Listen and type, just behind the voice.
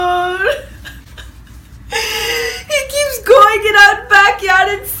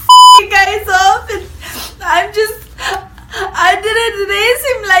I didn't raise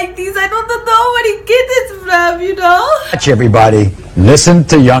him like this. I don't know where he get it from, you know? Watch everybody. Listen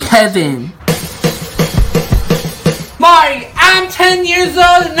to young Kevin. Mari, I'm 10 years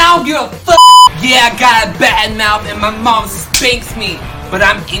old and I don't give a fuck. Yeah, I got a bad mouth and my mom spanks me, but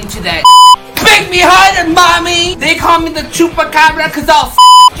I'm into that. Spank me harder, mommy! They call me the chupacabra cause I'll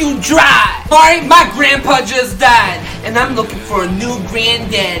you dry. Mari, my grandpa just died and I'm looking for a new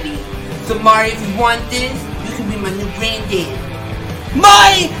granddaddy. So Mari, if you want this, you can be my new granddaddy.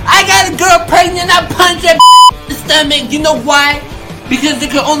 Mari, I got a girl pregnant, I punch her in the stomach. You know why? Because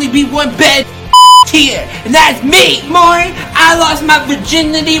there could only be one bad here, and that's me. Mari, I lost my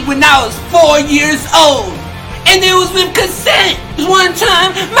virginity when I was 4 years old, and it was with consent. One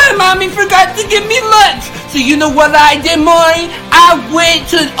time, my mommy forgot to give me lunch. So you know what I did, Mari? I went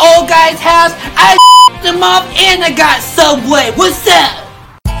to an old guy's house, I him off, and I got Subway. What's up?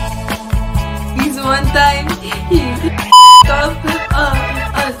 This one time, he off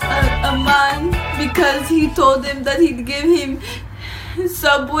a man because he told him that he'd give him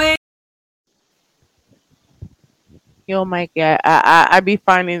Subway. Yo, Mikey, I be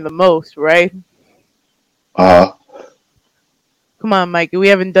finding the most, right? Uh-huh. Come on, Mikey, we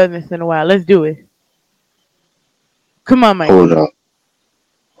haven't done this in a while. Let's do it. Come on, Mikey. Hold up.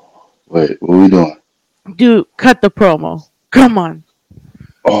 Wait, what are we doing? Dude, cut the promo. Come on.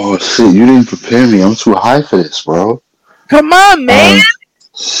 Oh, shit, you didn't prepare me. I'm too high for this, bro. Come on, man.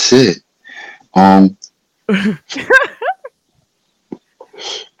 Shit. Damn,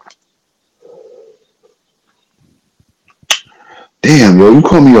 yo, you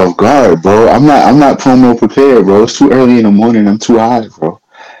caught me off guard, bro. I'm not promo prepared, bro. It's too early in the morning. I'm too high, bro.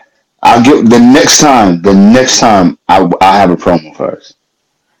 I'll get the next time I'll have a promo first.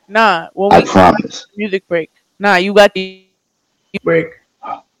 Nah, I promise. Music break. Nah, you got the break.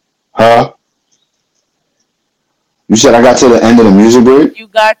 Huh? You said I got to the end of the music break? You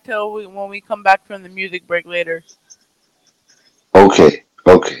got till when we come back from the music break later. Okay.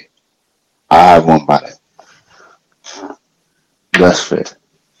 I have one by then. That's fair.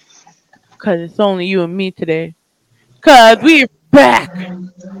 Cause it's only you and me today. Cause we're back.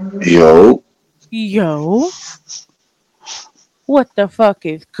 Yo. What the fuck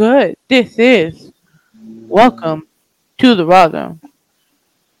is good? This is welcome to the Rawrdzone.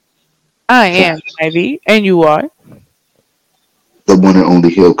 I am Ivy, and you are the one and only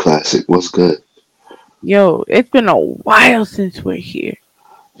Hill Classic. What's good? Yo, it's been a while since we're here.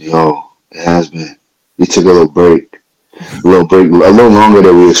 Yo, it has been. We took a little break. A little longer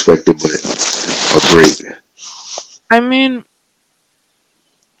than we expected, but a break. I mean,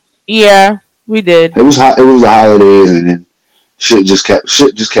 yeah, we did. It was hot. It was the holidays, and then shit just kept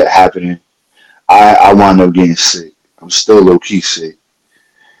happening. I wound up getting sick. I'm still low key sick,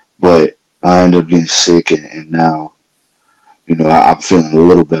 but I ended up getting sick, and now, you know, I'm feeling a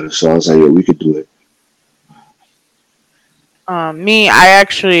little better. So I was like, yeah, we could do it. I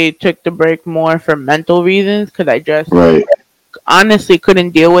actually took the break more for mental reasons because I just honestly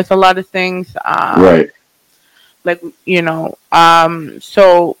couldn't deal with a lot of things. Like, you know,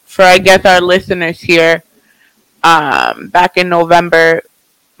 so for, I guess, our listeners here, back in November,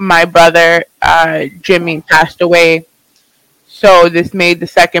 my brother, Jimmy, passed away. So this made the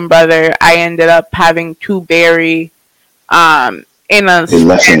second brother. I ended up having to bury, in less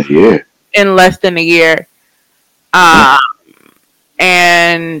than a year.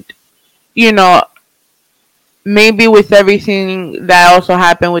 And, you know, maybe with everything that also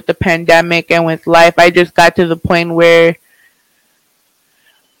happened with the pandemic and with life, I just got to the point where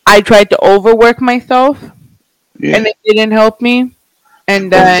I tried to overwork myself, and it didn't help me.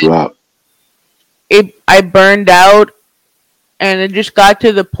 And then I burned out, and it just got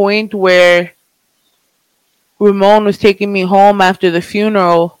to the point where Ramon was taking me home after the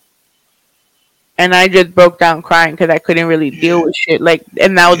funeral, and I just broke down crying because I couldn't really deal with shit. Like,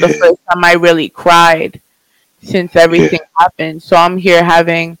 and that was the first time I really cried since everything happened. So I'm here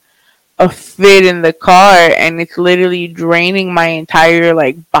having a fit in the car, and it's literally draining my entire,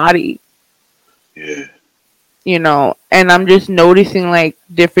 like, body. Yeah. You know, and I'm just noticing, like,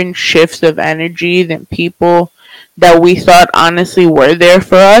 different shifts of energies and people that we thought honestly were there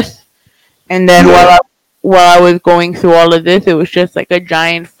for us. And then while I was going through all of this, it was just like a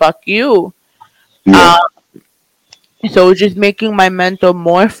giant fuck you. So it was just making my mental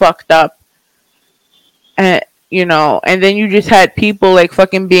more fucked up. And, you know, and then you just had people like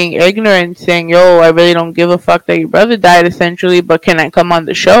fucking being ignorant saying, yo, I really don't give a fuck that your brother died, essentially, but can I come on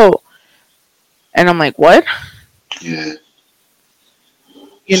the show? And I'm like, what? Yeah.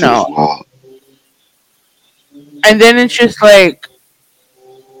 You know. And then it's just like,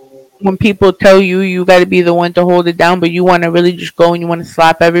 when people tell you you got to be the one to hold it down, but you want to really just go and you want to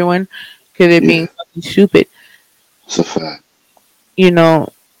slap everyone because they're being fucking stupid. It's a fact. You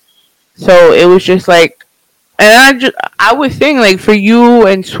know, so it was just like, and I was saying, like, for you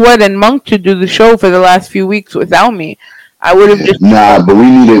and Sweat and Monk to do the show for the last few weeks without me, I would have just but we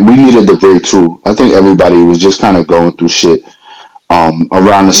needed the break too. I think everybody was just kind of going through shit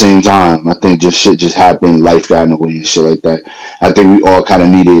around the same time. I think just shit just happened, life got in the way and shit like that. I think we all kind of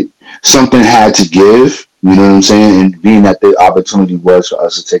needed something had to give. You know what I'm saying? And being that the opportunity was for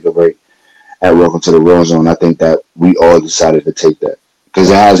us to take a break at Welcome to the Rawrrzone, I think that we all decided to take that because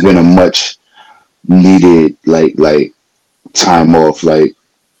it has been a much needed like time off, like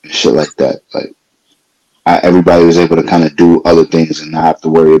shit like that. Like everybody was able to kind of do other things and not have to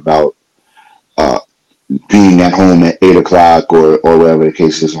worry about being at home at 8 o'clock or whatever the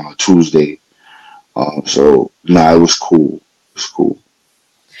case is on a Tuesday. So it was cool. It was cool.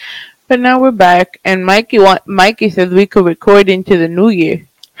 But now we're back, and Mikey says we could record into the new year.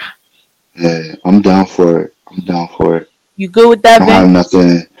 Yeah, I'm down for it. You good with that, I don't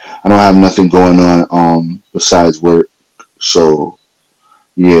have nothing going on besides work. So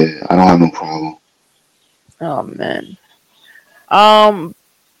yeah, I don't have no problem. Oh man.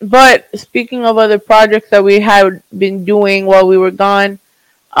 But speaking of other projects that we had been doing while we were gone,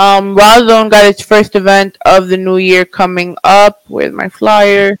 Rawrrzone got its first event of the new year coming up. Where's my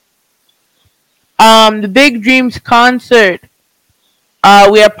flyer? The Big Dreams concert.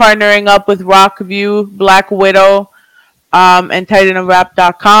 We are partnering up with Rockview, Black Widow, and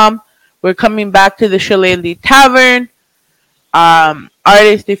TitanofRap.com. We're coming back to the Shillelagh Tavern.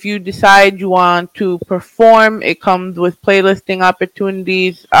 Artist, if you decide you want to perform, it comes with playlisting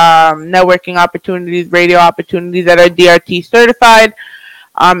opportunities, networking opportunities, radio opportunities that are DRT certified.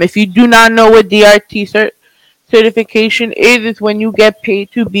 If you do not know what DRT certification is, it's when you get paid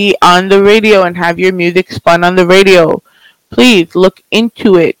to be on the radio and have your music spun on the radio. Please look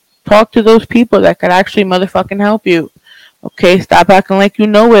into it. Talk to those people that could actually motherfucking help you. Okay, stop acting like you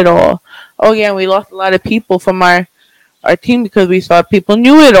know it all. Oh yeah, we lost a lot of people from our team because we saw people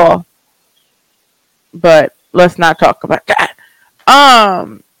knew it all. But let's not talk about that.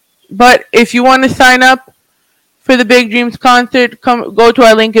 But if you want to sign up for the Big Dreams concert, go to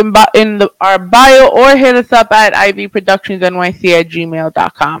our link in our bio or hit us up at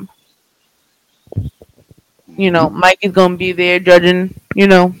ivproductionsnyc@gmail.com. You know, Mike is gonna be there judging. You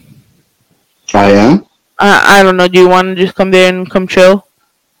know, I am. I don't know. Do you want to just come there and come chill?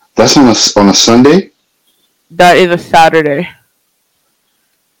 That's on a Sunday. That is a Saturday.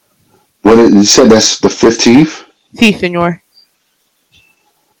 What you said? That's the 15th. Si, senor.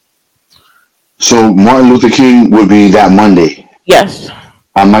 So Martin Luther King would be that Monday. Yes.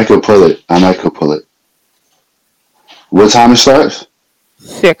 I might could pull it. What time it starts?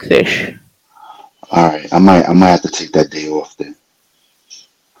 6-ish. All right. I might have to take that day off then.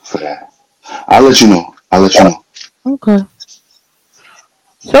 For that, I'll let you know. Okay.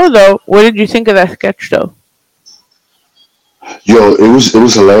 So though, what did you think of that sketch though? Yo, it was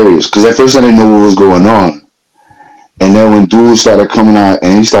hilarious because at first I didn't know what was going on, and then when dude started coming out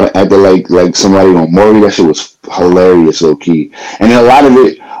and he started acting like somebody on Maury, that shit was hilarious, low key. And then a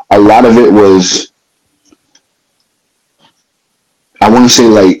lot of it was, I want to say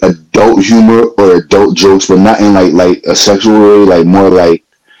like adult humor or adult jokes, but not in like a sexual way, like more like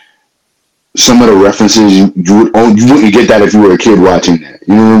some of the references you wouldn't get that if you were a kid watching that.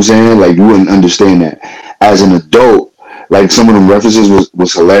 You know what I'm saying? Like you wouldn't understand that as an adult. Like some of the references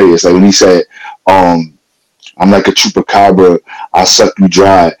was hilarious. Like when he said, "I'm like a chupacabra, I suck you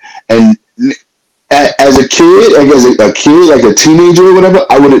dry." And as a kid, like like a teenager or whatever,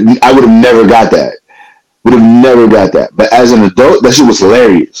 I would have never got that. But as an adult, that shit was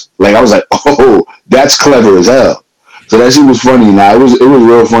hilarious. Like I was like, "Oh, that's clever as hell." So that shit was funny. Now it was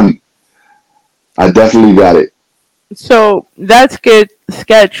real funny. I definitely got it. So that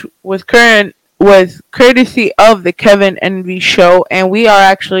sketch was courtesy of the Kevin Envy Show, and we are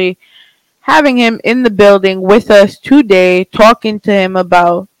actually having him in the building with us today, talking to him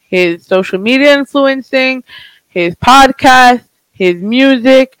about his social media influencing, his podcast, his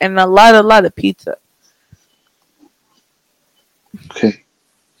music, and a lot of pizza. Okay.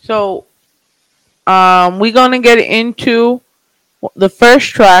 So, we're gonna get into the first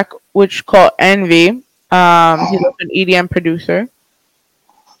track, which is called Envy. He's an EDM producer.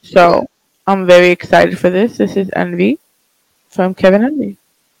 So I'm very excited for this. This is Envy from Kevin Envy.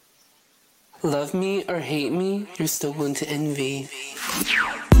 Love me or hate me, you're still going to envy.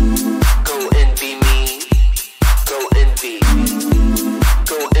 Go envy me. Go envy.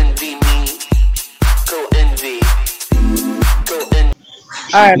 Go envy me. Go envy. Go envy.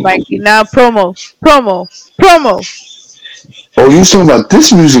 All right, Mikey. Now promo. Oh, you was talking about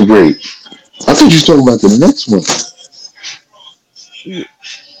this music break. I thought you was talking about the next one.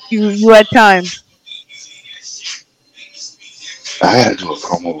 You had time. I gotta do a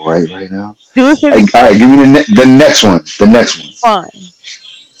promo right now. Do it for Hey, all right, give me the next one. The next one. fun.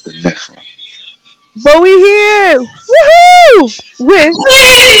 The next one. But we here. Woohoo! With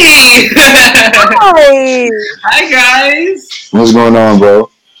Hey! Hi. Hi guys. What's going on, bro?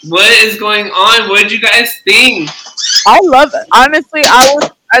 What is going on? What did you guys think? I love it. Honestly,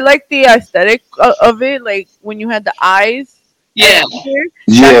 I like the aesthetic of it. Like when you had the eyes. Yeah.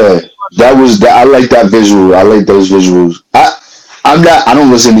 Yeah, that was that. I like that visual. I like those visuals. I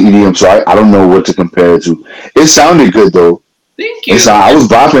don't listen to EDM, so I don't know what to compare it to. It sounded good though. Thank you. I was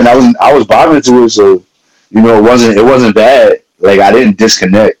bopping. I was bopping to it, so it wasn't bad. Like I didn't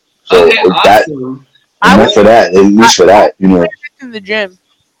disconnect. So Okay, awesome. Enough for that. At least for that, In the gym.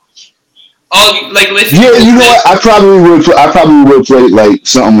 Oh, like listen. Yeah, you know what? I probably would play like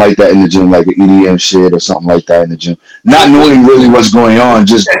something like that in the gym, like an EDM shit or something like that in the gym. Not knowing really what's going on,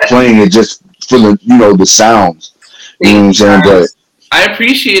 just playing it just for the sounds. You know what I'm saying? But I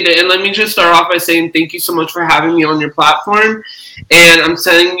appreciate it, and let me just start off by saying thank you so much for having me on your platform. And I'm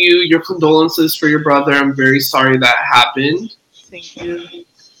sending you your condolences for your brother. I'm very sorry that happened. Thank you.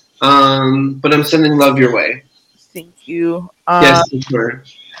 But I'm sending love your way. Thank you. Yes, sure.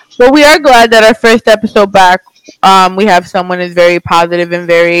 But we are glad that our first episode back, we have someone who's very positive and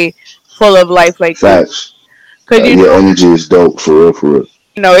very full of life like facts. Because your energy is dope for real.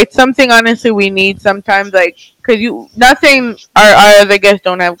 It's something honestly we need sometimes. Like, because not saying our other guests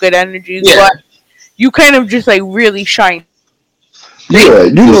don't have good energies, but you kind of just like really shine. Yeah,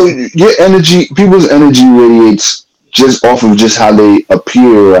 your energy, people's energy radiates just off of just how they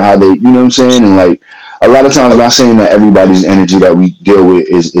appear or how they, you know what I'm saying? And like a lot of times, I'm not saying that everybody's energy that we deal with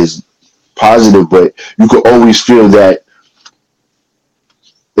is positive, but you could always feel that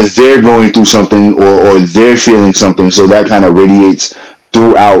if they're going through something or they're feeling something, so that kind of radiates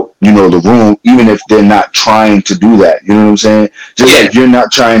throughout, the room, even if they're not trying to do that. You know what I'm saying? Just like you're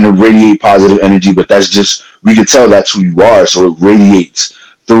not trying to radiate positive energy, but that's just, we can tell that's who you are, so it radiates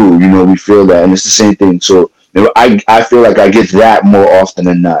through, we feel that, and it's the same thing. So I feel like I get that more often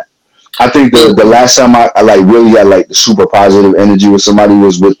than not. I think the last time I like really had like the super positive energy with somebody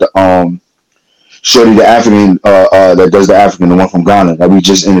was with the Shorty, the African that does the African, the one from Ghana that we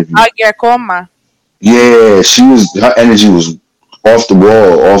just interviewed. Yeah, her energy was off the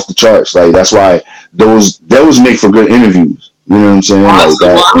wall, off the charts. Like that's why those make for good interviews. You know what I'm saying? Awesome.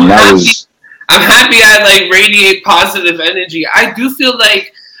 Like that, I'm happy I like radiate positive energy. I do feel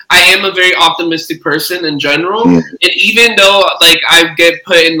like I am a very optimistic person in general, and even though like I get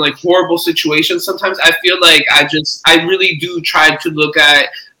put in like horrible situations, sometimes I feel like I really do try to look at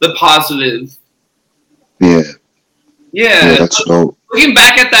the positive. Yeah, that's dope. Looking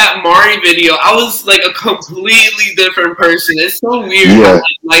back at that Mari video, I was like a completely different person. It's so weird how like,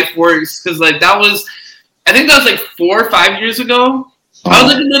 life works, because like I think that was like 4 or 5 years ago. I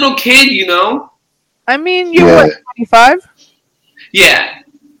was like a little kid, I mean, you were 25? Yeah.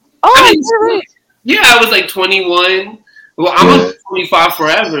 Oh, I was like 21. Well, I'm gonna be 25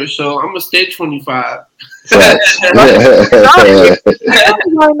 forever, so I'm gonna stay 25. Why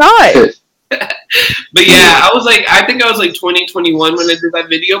not? But yeah, I think I was like 20, 21 when I did that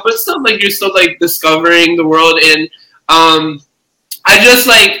video, but still like you're still like discovering the world, and I just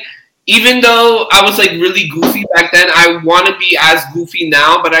like, even though I was like really goofy back then, I want to be as goofy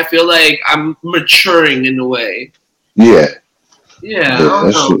now, but I feel like I'm maturing in a way. Yeah, I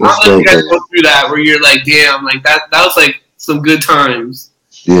don't know. I'll let you guys go through that where you're like, damn, like that was like some good times.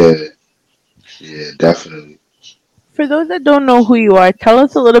 Yeah, definitely. For those that don't know who you are, tell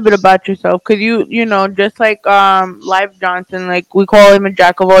us a little bit about yourself. Because you know, just like Live Johnson, like we call him a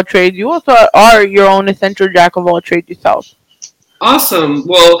jack of all trades, you also are your own essential jack of all trades yourself. Awesome.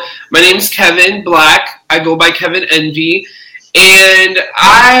 Well, my name's Kevin Black. I go by Kevin Envy. And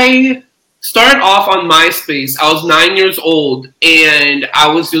I started off on MySpace. I was 9 years old, and I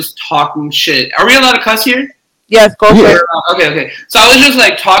was just talking shit. Are we allowed to cuss here? Yes, go for it. Okay. So I was just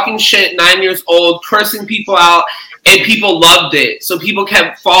like talking shit, 9 years old, cursing people out, and people loved it. So people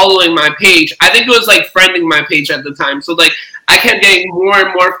kept following my page. I think it was like friending my page at the time. So like I kept getting more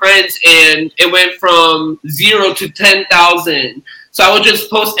and more friends, and it went from 0 to 10,000. So I would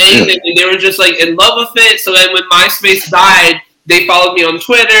just post anything, and they were just like in love with it. So then when MySpace died, they followed me on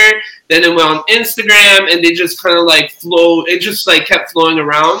Twitter. Then it went on Instagram, and they just kind of like flowed. It just like kept flowing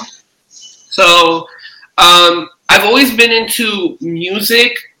around. So I've always been into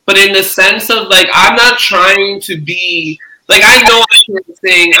music, but in the sense of like I'm not trying to be Like, I know I can't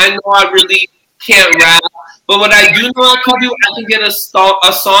sing. I know I really can't rap. But what I do know I can do, I can get a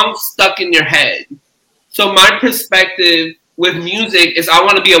song stuck in your head. So my perspective with music is I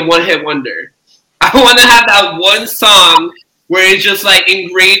want to be a one-hit wonder. I want to have that one song where it's just like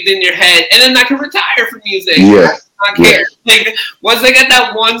engraved in your head, and then I can retire from music. Yeah. I care. Like, once I get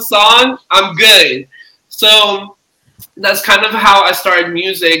that one song, I'm good. So that's kind of how I started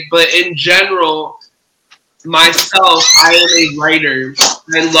music. But in general, myself, I am a writer.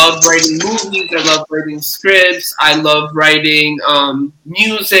 I love writing movies. I love writing scripts. I love writing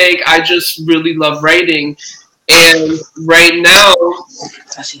music. I just really love writing. And right now,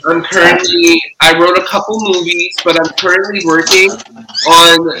 I wrote a couple movies, but I'm currently working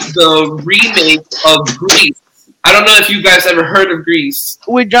on the remake of Grease. I don't know if you guys ever heard of Grease.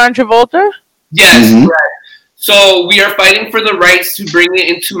 With John Travolta? Yes, correct. So we are fighting for the rights to bring it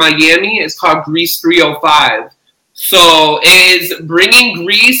into Miami. It's called Grease 305. So it's bringing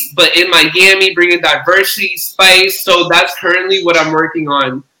Grease, but in Miami, bringing diversity, spice. So that's currently what I'm working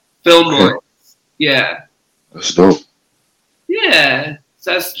on, film-wise. Yeah. That's dope. Yeah.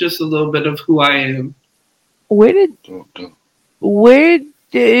 So that's just a little bit of who I am. Where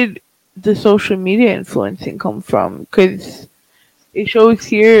did the social media influencing come from? Because it shows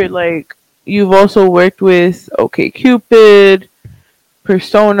here, like, you've also worked with OkCupid,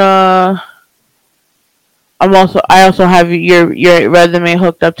 Persona. I also have your resume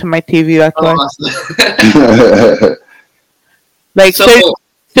hooked up to my TV. That's why. Awesome. Like, so,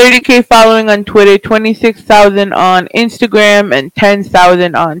 30K following on Twitter, 26,000 on Instagram, and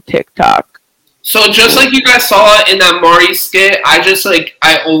 10,000 on TikTok. So just like you guys saw in that Mari skit, I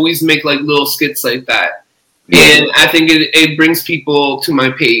always make like little skits like that. And I think it brings people to my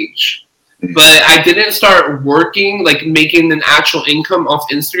page. But I didn't start working, like making an actual income off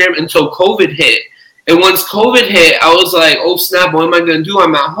Instagram until COVID hit. And once COVID hit, I was like, oh snap, what am I going to do?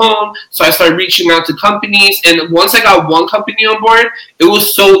 I'm at home. So I started reaching out to companies. And once I got one company on board, it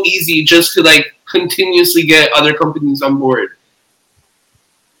was so easy just to like continuously get other companies on board.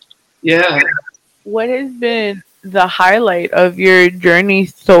 Yeah. What has been the highlight of your journey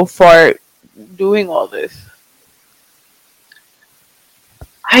so far doing all this?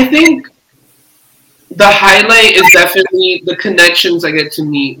 I think the highlight is definitely the connections I get to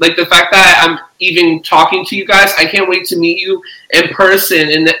meet. Like the fact that I'm even talking to you guys, I can't wait to meet you in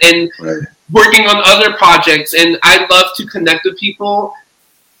person and working on other projects. And I love to connect with people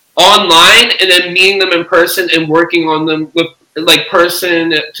online and then meeting them in person and working on them with like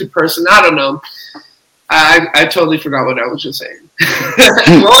person to person. I don't know. I totally forgot what I was just saying.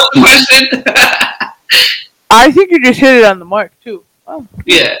 What was the question? I think you just hit it on the mark too. Oh.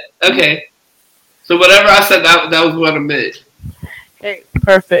 Yeah. Okay. So whatever I said, that was what I meant. Okay,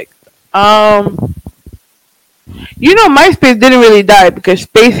 perfect. You know, MySpace didn't really die because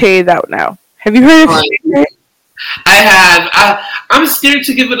Space Hay is out now. Have you heard of Space Hay? I have. I'm scared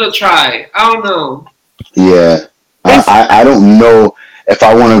to give it a try. I don't know. Yeah. I don't know if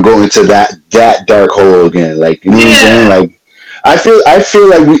I want to go into that dark hole again. Like, you know what I'm saying? Like, I feel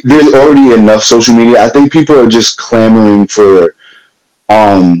like there's already enough social media. I think people are just clamoring for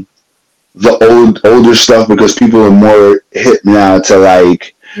the older stuff because people are more hip now to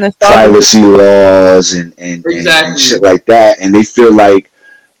like privacy laws and shit like that, and they feel like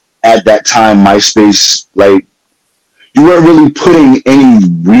at that time MySpace, like, you weren't really putting any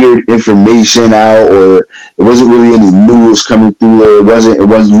weird information out, or there wasn't really any news coming through, or it wasn't you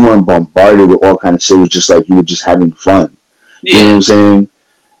weren't bombarded with all kind of shit. It was just like you were just having fun. You know what I'm saying?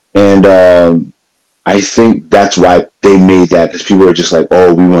 And I think that's why they made that, because people are just like,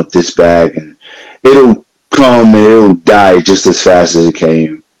 oh, we want this back, and it'll come and it'll die just as fast as it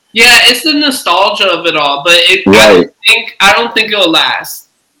came. Yeah, it's the nostalgia of it all, but I don't think it'll last.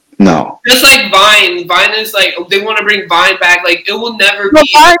 No. Just like Vine. Vine is like, they want to bring Vine back. Like, it will never be.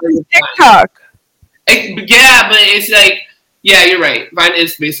 Vine is TikTok. Yeah, but it's like, yeah, you're right. Vine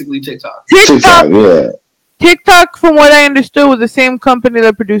is basically TikTok. TikTok, yeah. TikTok, from what I understood, was the same company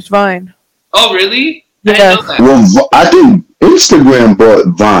that produced Vine. Oh, really? Yeah. I didn't know that. Well, I think Instagram bought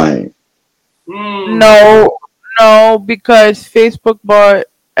Vine. No, because Facebook bought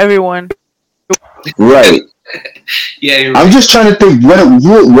everyone. Right. Yeah, you're right. I'm just trying to think what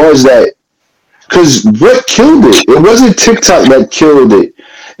was that, because what killed it? It wasn't TikTok that killed it.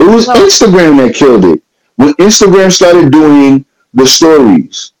 It was Instagram that killed it. When Instagram started doing the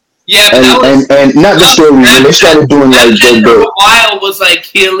stories. Yeah, and not the stories, but they started doing like the for a while was like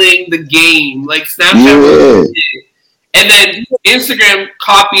killing the game. Like Snapchat was it. And then Instagram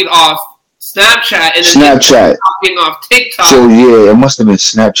copied off Snapchat, and then Snapchat copying off TikTok. So yeah, it must have been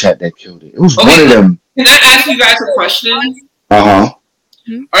Snapchat that killed it. It was one of them. Can I ask you guys a question? Uh-huh.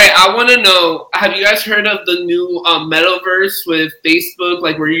 All right, I want to know, have you guys heard of the new metaverse with Facebook,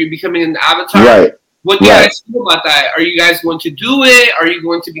 like where you're becoming an avatar? Right. What do you guys feel about that? Are you guys going to do it? Are you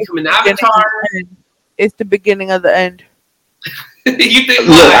going to become an avatar? It's the beginning of the end. You think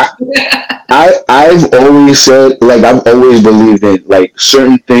why? I've always said, like, I've always believed in, like,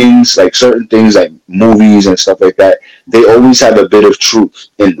 certain things, like movies and stuff like that, they always have a bit of truth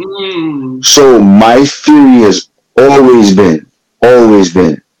in them. So my theory has always been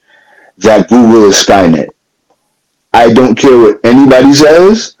that Google is Skynet. I don't care what anybody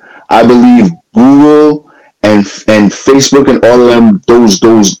says. I believe Google and Facebook and all of them,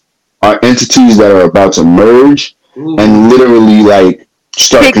 those are entities that are about to merge and literally like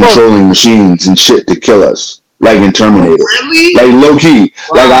start controlling machines and shit to kill us, like in Terminator. Really? Like low key.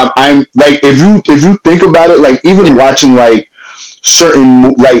 Wow. Like I'm like if you think about it, like even watching like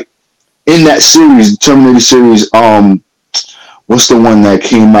certain like in that series, the Terminator series, what's the one that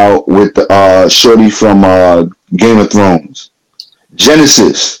came out with Shorty from Game of Thrones?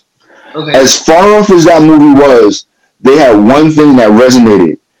 Genesis. Okay. As far off as that movie was, they had one thing that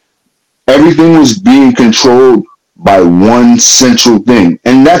resonated. Everything was being controlled by one central thing.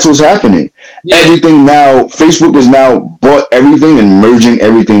 And that's what's happening. Yeah. Everything now, Facebook has now bought everything and merging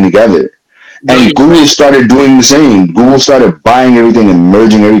everything together. And Google started doing the same. Google started buying everything and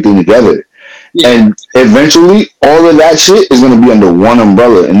merging everything together. Yeah. And eventually, all of that shit is going to be under one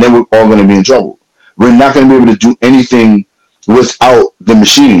umbrella, and then we're all going to be in trouble. We're not going to be able to do anything without the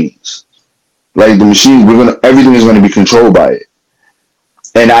machines. Like the machines, everything is going to be controlled by it.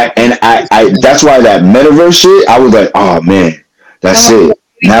 And I that's why that metaverse shit, I was like, oh man, that's it.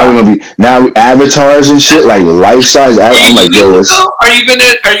 Now we're gonna be avatars and shit, like life size. I'm like, yo, are you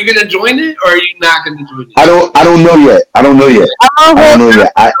gonna join it or are you not gonna join it? I don't know yet. I don't know yet.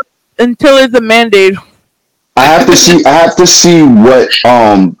 Until it's a mandate. I have to see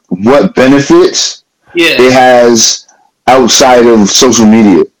what benefits it has outside of social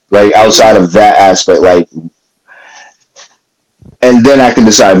media, like outside of that aspect, like, and then I can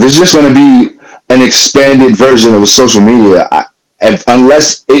decide if it's just going to be an expanded version of a social media.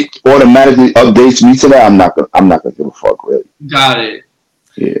 Unless it automatically updates me to that, I'm not gonna give a fuck, really. Got it.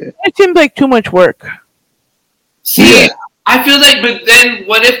 Yeah. It seems like too much work. See, I feel like, but then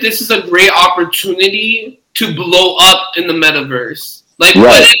what if this is a great opportunity to blow up in the metaverse? Like,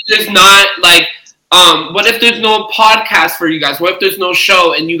 what if there's not, like, what if there's no podcast for you guys? What if there's no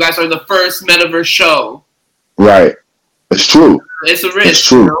show and you guys are the first metaverse show? Right. It's true. It's a risk. It's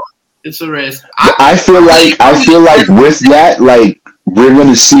true. You know? It's a risk. I feel like with that, like, we're going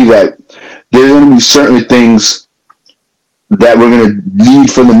to see that there's going to be certain things that we're going to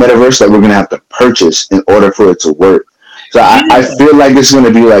need from the metaverse that we're going to have to purchase in order for it to work. So I feel like it's going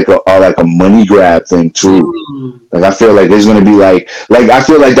to be like a money grab thing too. Like I feel like there's going to be like I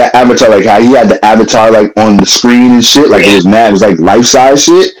feel like that avatar, like how he had the avatar like on the screen and shit, like it was mad, it was like life size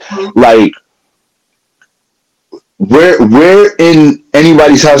shit. Like where in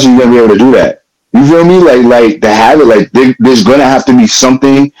anybody's house are you going to be able to do that? You feel me? Like to have it, like there's going to have to be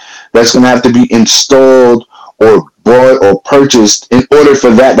something that's going to have to be installed or bought or purchased in order for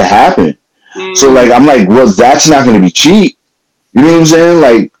that to happen. So like I'm like, well, that's not going to be cheap. You know what I'm saying?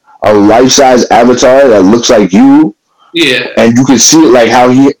 Like a life-size avatar that looks like you. Yeah. And you can see it like how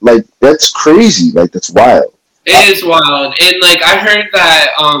he like that's crazy. Like that's wild. It is wild. And like I heard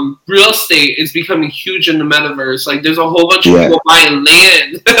that real estate is becoming huge in the metaverse. Like there's a whole bunch of people buying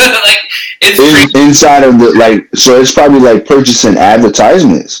land. Like it's inside of the like so it's probably like purchasing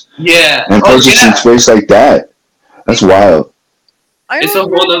advertisements. Yeah. And purchasing space like that. That's wild. It's a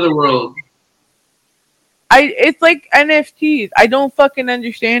whole other world. It's like NFTs. I don't fucking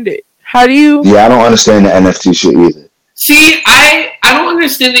understand it. How do you? Yeah, I don't understand the NFT shit either. See, I don't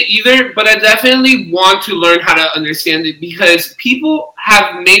understand it either, but I definitely want to learn how to understand it because people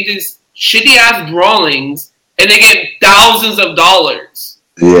have made these shitty ass drawings and they get thousands of dollars.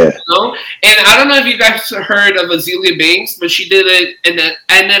 Yeah. You know? And I don't know if you guys heard of Azealia Banks, but she did an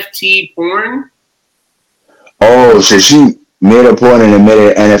NFT porn. Oh, so she made a porn and made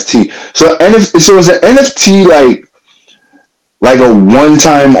an NFT. So is an NFT like a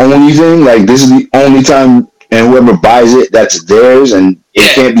one-time only thing? Like this is the only time, and whoever buys it, that's theirs, and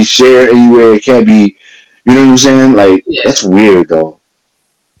it can't be shared anywhere. It can't be, you know what I'm saying? Like that's weird, though.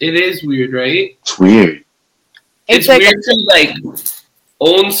 It is weird, right? It's weird. It's like weird to like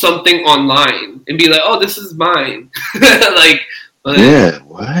own something online and be like, "Oh, this is mine." like, yeah,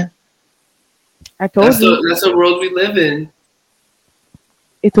 what? I told you. That's the world we live in.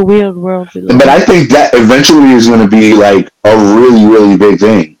 It's a weird world. But I think that eventually is going to be like a really, really big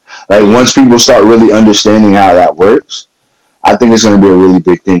thing. Like once people start really understanding how that works, I think it's going to be a really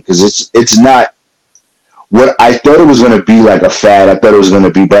big thing because it's not what I thought it was going to be like a fad. I thought it was going to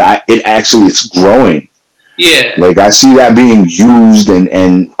be, but it's growing. Yeah. Like I see that being used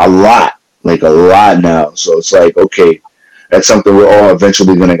and a lot now. So it's like, okay, that's something we're all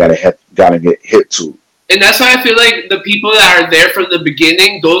eventually going to gotta get hit to. And that's why I feel like the people that are there from the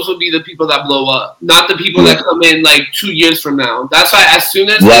beginning, those will be the people that blow up, not the people that come in like 2 years from now. That's why as soon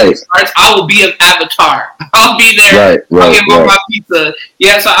as it starts, I will be an avatar. I'll be there. I'll get my pizza.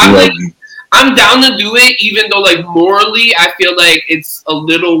 Yeah, so I'm down to do it, even though like morally, I feel like it's a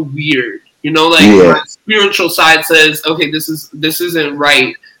little weird. You know, like my spiritual side says, okay, this isn't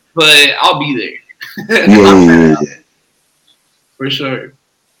right, but I'll be there. Yeah. For sure.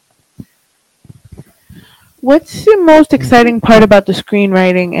 What's the most exciting part about the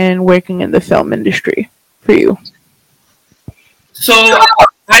screenwriting and working in the film industry for you? So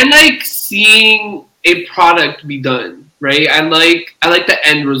I like seeing a product be done, right? I like the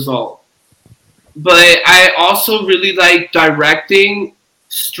end result. But I also really like directing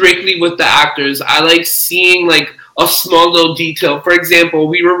strictly with the actors. I like seeing like a small little detail. For example,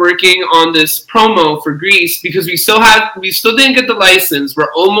 we were working on this promo for Grease because we still didn't get the license.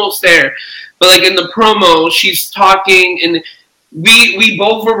 We're almost there. But like in the promo, she's talking and we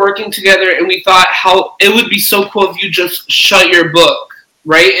both were working together and we thought how it would be so cool if you just shut your book,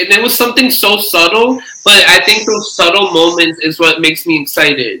 right? And it was something so subtle, but I think those subtle moments is what makes me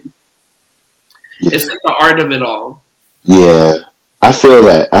excited. Yeah. It's like the art of it all. Yeah. I feel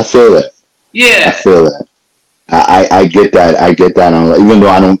that. Yeah. I feel that. I get that. Even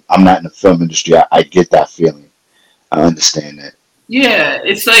though I'm not in the film industry, I get that feeling. I understand that. Yeah,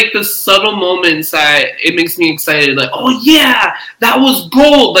 it's like the subtle moments that it makes me excited. Like, oh yeah, that was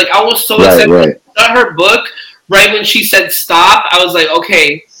gold. Like I was so excited. Right. Her book, right when she said stop, I was like,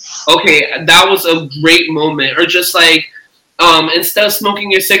 okay, that was a great moment. Or just like, instead of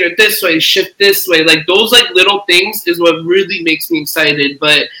smoking your cigarette this way, shift this way. Like those like little things is what really makes me excited.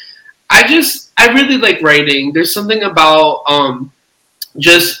 But I really like writing. There's something about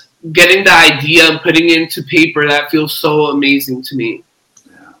just getting the idea and putting it into paper that feels so amazing to me.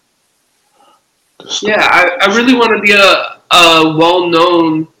 Yeah, I really want to be a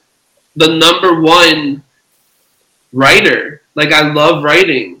well-known, the #1 writer. Like I love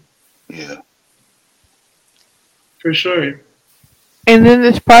writing. Yeah. For sure. And then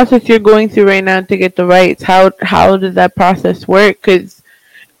this process you're going through right now to get the rights, how does that process work? Because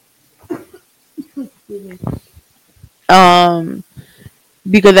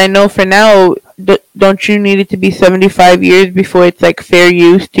because I know for now, don't you need it to be 75 years before it's like fair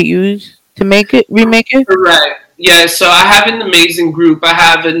use to remake it? Correct. Yeah. So I have an amazing group. I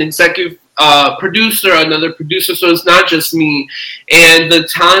have an executive producer, another producer. So it's not just me. And the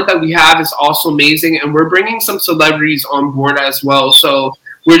talent that we have is also amazing. And we're bringing some celebrities on board as well. So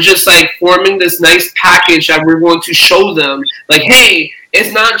we're just like forming this nice package that we're going to show them. Like, hey,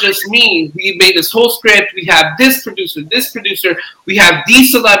 it's not just me. We made this whole script. We have this producer. We have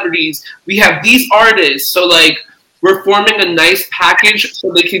these celebrities. We have these artists. So like we're forming a nice package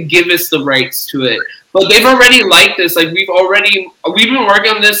so they can give us the rights to it. But they've already liked this. Like we've been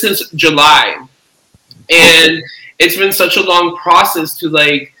working on this since July. And it's been such a long process to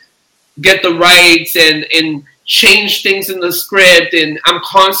like get the rights and change things in the script. And I'm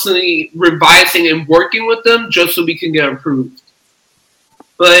constantly revising and working with them just so we can get approved.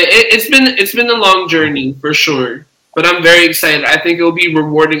 But it's been a long journey for sure. But I'm very excited. I think it will be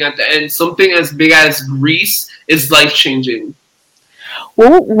rewarding at the end. Something as big as Grease is life changing.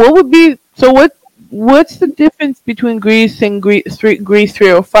 What would be what's the difference between Grease and Grease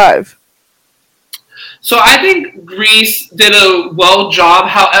 305? So I think Grease did a well job.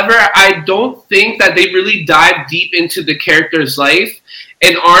 However, I don't think that they really dive deep into the character's life.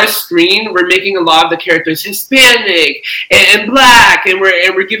 In our screen, we're making a lot of the characters Hispanic and Black, and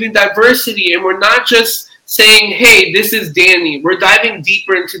we're giving diversity, and we're not just saying, hey, this is Danny. We're diving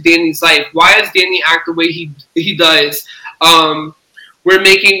deeper into Danny's life. Why does Danny act the way he does? We're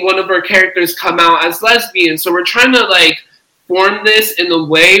making one of our characters come out as lesbian. So we're trying to like form this in a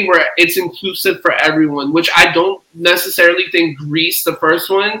way where it's inclusive for everyone, which I don't necessarily think Grease, the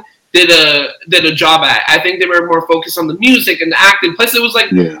first one, did a job at. I think they were more focused on the music and the acting. Plus, it was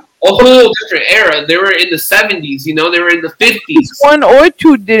like a whole different era. They were in the 70s, you know, they were in the 50s. Grease 1 or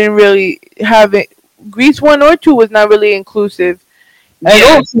 2 didn't really have it. Grease 1 or 2 was not really inclusive.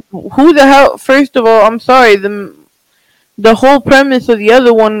 Yes. Who the hell? First of all, I'm sorry. The whole premise of the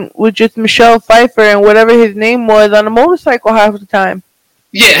other one was just Michelle Pfeiffer and whatever his name was on a motorcycle half the time.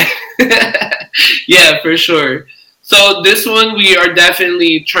 Yeah. Yeah, for sure. So this one, we are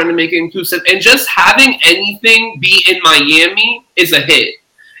definitely trying to make it inclusive. And just having anything be in Miami is a hit.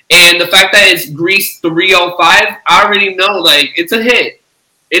 And the fact that it's Grease 305, I already know, like, it's a hit.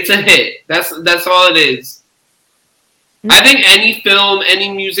 It's a hit. That's all it is. I think any film, any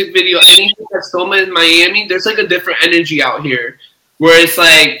music video, anything that's filmed in Miami, there's like a different energy out here where it's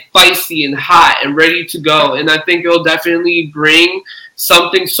like feisty and hot and ready to go. And I think it'll definitely bring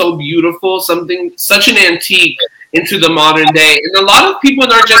something so beautiful, something such an antique into the modern day. And a lot of people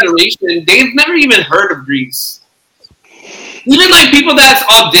in our generation, they've never even heard of Grease. Even like people that's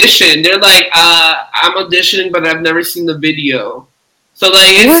auditioned, they're like, I'm auditioning, but I've never seen the video. So like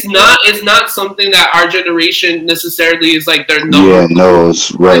it's not something that our generation necessarily is like their number. Yeah,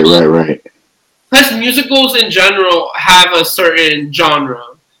 knows. Right. Plus, musicals in general have a certain genre.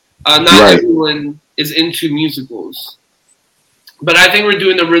 Not everyone is into musicals, but I think we're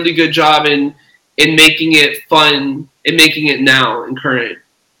doing a really good job in making it fun and making it now and current.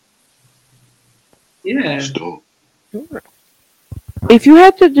 Yeah. If you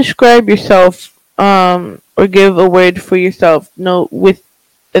had to describe yourself, or give a word for yourself, with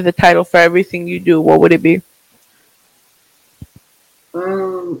the title for everything you do, what would it be?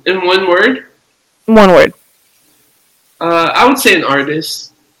 In one word? One word. I would say an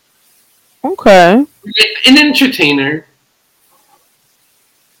artist. Okay. An entertainer.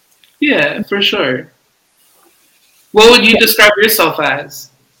 Yeah, for sure. What would you describe yourself as?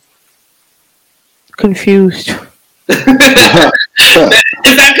 Confused. Is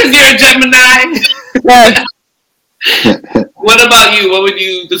that because you're a Gemini? Yes. What about you? What would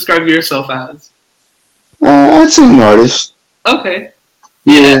you describe yourself as? I'd say an artist. Okay.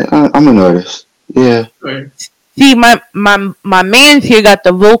 Yeah, I'm an artist. Yeah. Sure. See, my man's here got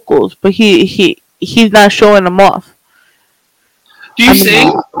the vocals, but he's not showing them off. Do you sing?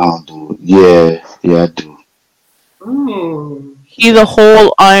 I don't do it. Yeah, I do. Oh. He's a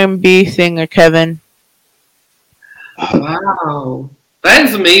whole R&B singer, Kevin. Wow, that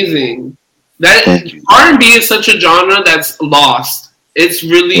is amazing. That R&B is such a genre that's lost. It's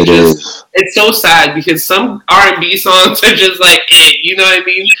really it's so sad because some R&B songs are just like it. You know what I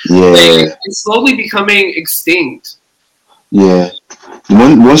mean? Yeah. Like, it's slowly becoming extinct. Yeah.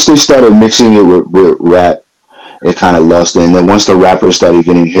 Once they started mixing it with rap, it kind of lost it. And then once the rappers started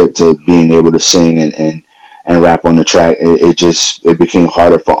getting hip to being able to sing and rap on the track, it became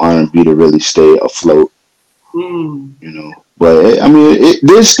harder for R&B to really stay afloat. You know, but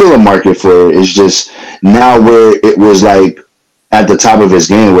there's still a market for it. It's just now where it was like at the top of its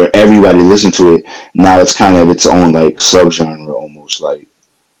game, where everybody listened to it. Now it's kind of its own like subgenre, almost like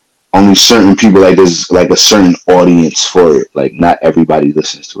only certain people, like there's like a certain audience for it. Like not everybody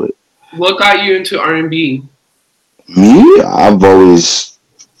listens to it. What got you into R&B? Me, I've always,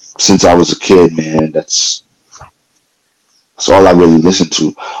 since I was a kid, man. That's all I really listened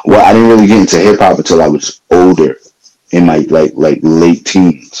to. Well, I didn't really get into hip hop until I was older, in my like late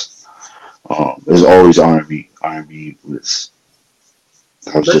teens. It was always R&B. R&B was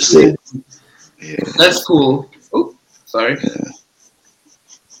just it. Yeah. That's cool. Oh, sorry.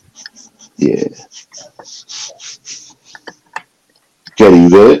 Yeah. Kelly, you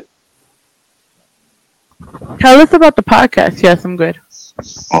good? Tell us about the podcast. Yes, I'm good.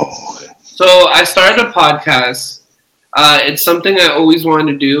 Oh, okay. So I started a podcast. It's something I always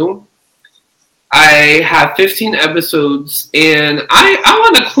wanted to do. I have 15 episodes, and I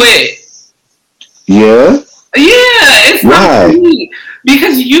want to quit. Yeah? Yeah, it's Why? not for me.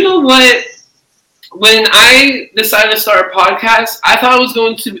 Because you know what? When I decided to start a podcast, I thought I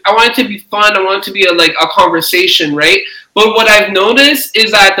wanted it to be fun. I wanted it to be a conversation, right? But what I've noticed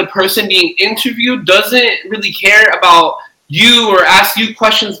is that the person being interviewed doesn't really care about you or ask you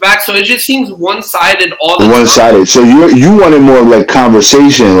questions back, so it just seems one-sided all the time. One-sided. So you wanted more of like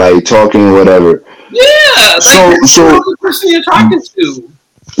conversation, like talking or whatever. Yeah. So the person you're talking to.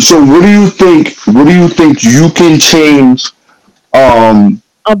 So what do you think you can change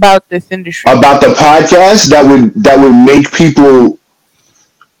about this industry, about the podcast that would make people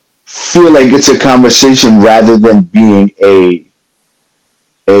feel like it's a conversation rather than being a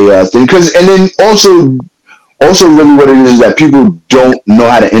thing? Because and then also really what it is that people don't know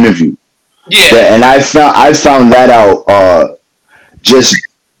how to interview. Yeah. And I found that out just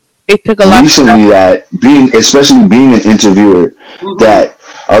it took a lot recently, that especially being an interviewer, that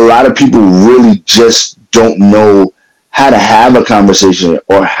a lot of people really just don't know how to have a conversation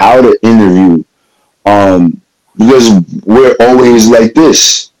or how to interview, because we're always like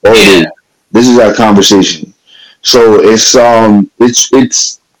this. Always. This is our conversation. So it's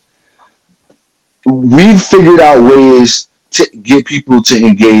we've figured out ways to get people to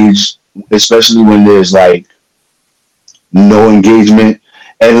engage, especially when there's like no engagement.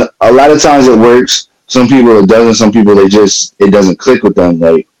 And a lot of times it works. Some people it doesn't. Some people it doesn't click with them.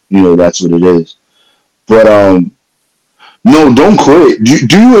 Like, that's what it is. But no, don't quit.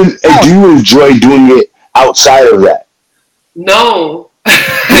 Do you enjoy doing it outside of that? No.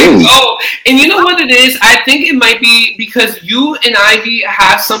 Oh, and you know what it is? I think it might be because you and Ivy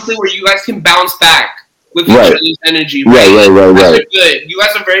have something where you guys can bounce back with each other's energy. Right. Right. Good. You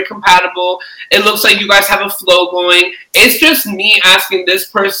guys are very compatible. It looks like you guys have a flow going. It's just me asking this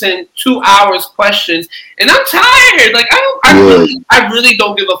person 2 hours questions, and I'm tired. Like I really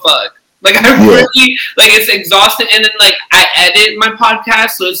don't give a fuck. Like really, like it's exhausting, and then like I edit my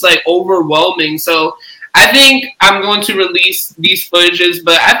podcast, so it's like overwhelming. So I think I'm going to release these footages,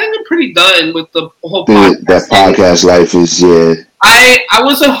 but I think I'm pretty done with the whole podcast. That podcast life is I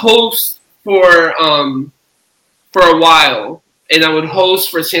was a host for a while, and I would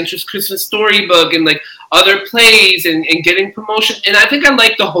host for Santa's Christmas Storybook and like other plays and getting promotion. And I think I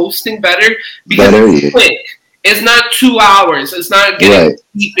like the hosting better because it's quick. It's not 2 hours. It's not getting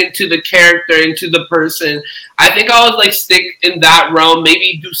deep into the character, into the person. I think I would like stick in that realm.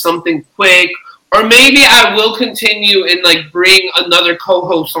 Maybe do something quick, or maybe I will continue and like bring another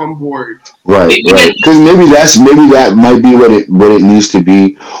co-host on board. Right. Because maybe that might be what it needs to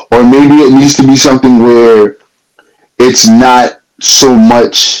be, or maybe it needs to be something where it's not so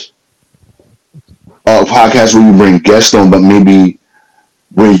much a podcast where you bring guests on, but maybe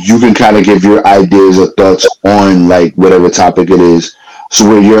where you can kind of give your ideas or thoughts on like whatever topic it is. So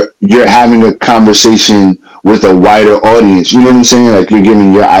where you're having a conversation with a wider audience, you know what I'm saying? Like you're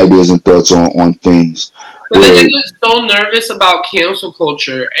giving your ideas and thoughts on things. But then I get so nervous about cancel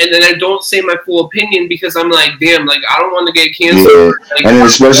culture, and then I don't say my full opinion because I'm like, damn, like I don't want to get canceled. Yeah. Like, and then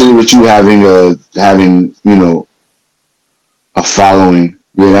especially with you having a following.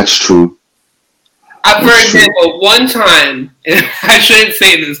 Yeah, that's true. For example, one time, and I shouldn't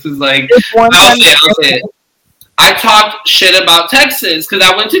say this because, like, I'll say it. I talked shit about Texas because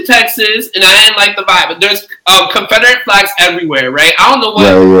I went to Texas and I didn't like the vibe. But there's Confederate flags everywhere, right? I don't know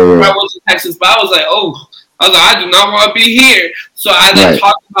where I was in Texas, but I was like, I do not want to be here. So I then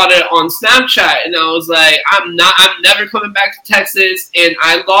talked about it on Snapchat, and I was like, I'm never coming back to Texas, and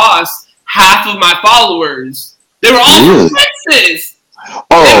I lost half of my followers. They were all from Texas.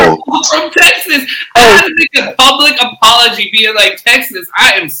 From Texas. I had to make a public apology being like, Texas,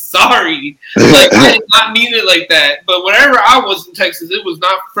 I am sorry. Like, I did not mean it like that. But whenever I was in Texas, it was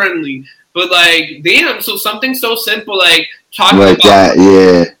not friendly. But like, damn, so something so simple like talking like about that,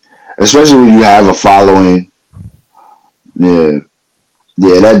 yeah. Especially when you have a following. Yeah.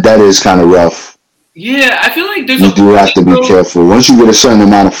 Yeah, that is kind of rough. Yeah, I feel like you do have to be careful. Once you get a certain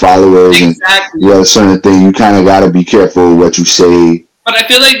amount of followers and you have a certain thing, you kind of got to be careful what you say. But I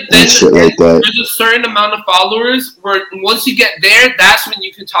feel like there's a certain amount of followers where once you get there, that's when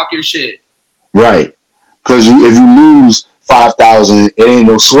you can talk your shit. Right. Because if you lose 5,000, it ain't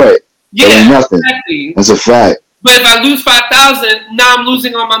no sweat. Yeah, it ain't nothing. Exactly. That's a fact. But if I lose 5,000, now I'm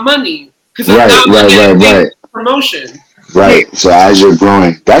losing all my money. Because I'm not getting promotion. Right. So as you're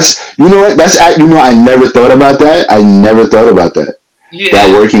growing, that's, you know what? I never thought about that. Yeah. That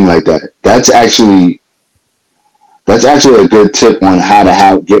working like that. That's actually a good tip on how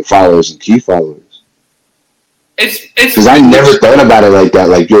to get followers and keep followers. It's because I never thought about it like that.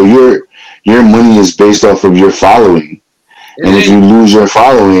 Like, yo, your money is based off of your following, and if you lose your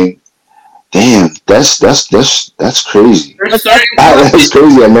following, damn, that's crazy. That's crazy.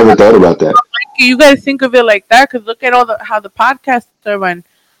 I never thought about that. You guys think of it like that because look at how the podcasts are run.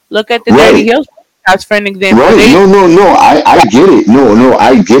 Look at the Daddy Hills podcast for an example. Right? No. I get it. No,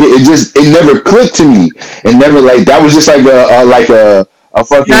 I get it. It never clicked to me. It never that was just like a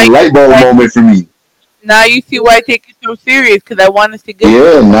fucking light bulb moment for me. Now you see why I take it so serious because I want us to get.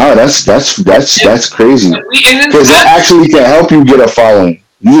 Yeah, no, that's crazy. Because that actually can help you get a following.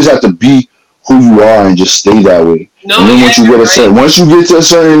 You just have to be who you are and just stay that way. And then once you get to a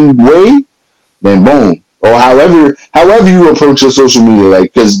certain way, then boom. Or however you approach your social media,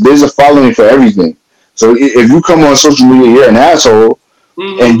 like, because there's a following for everything. So if you come on social media, you're an asshole,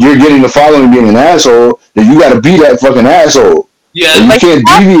 and you're getting a following being an asshole, then you got to be that fucking asshole. Yeah, and you can't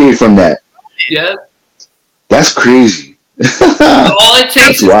deviate from that. Yeah, that's crazy. All it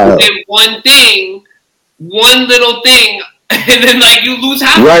takes is to get one little thing, and then like you lose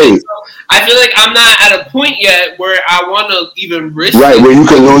half. Right. Of it. So I feel like I'm not at a point yet where I want to even risk. Right, where you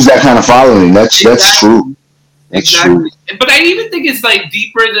can lose that kind of following. That's true. That's true. But I even think it's like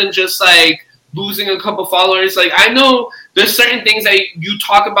deeper than just like losing a couple followers. Like I know there's certain things that you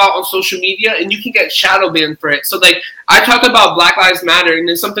talk about on social media and you can get shadow banned for it. So like I talk about Black Lives Matter and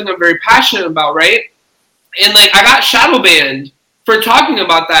it's something I'm very passionate about, right? and like I got shadow banned for talking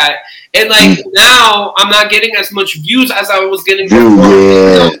about that, and like now I'm not getting as much views as I was getting before.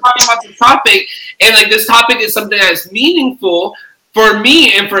 Yeah. I'm talking about the topic, and like this topic is something that's meaningful for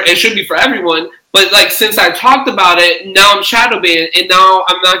me, and for it should be for everyone. But like since I talked about it, now I'm shadow banned, and now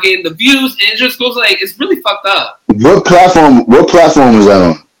I'm not getting the views, and it just goes like it's really fucked up. What platform is that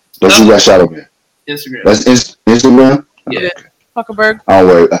on? That you got shadow banned? Instagram. That's Instagram? Yeah. Okay. Zuckerberg. I don't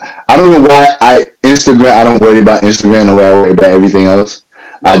worry. I don't know why I don't worry about Instagram the way I worry about everything else.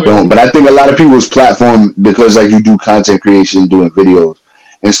 I don't. But I think a lot of people's platform, because like you do content creation, doing videos,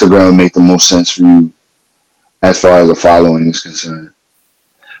 Instagram would make the most sense for you as far as the following is concerned.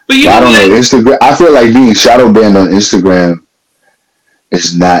 But you I don't know. Instagram. I feel like being shadow banned on Instagram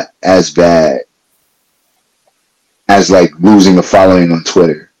is not as bad as like losing a following on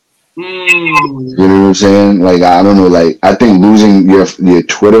Twitter. You know what I'm saying? Like I don't know. Like I think losing your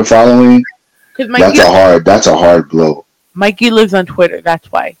Twitter following, that's a hard blow. Mikey lives on Twitter. That's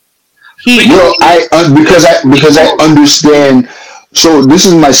why. Because I understand. So this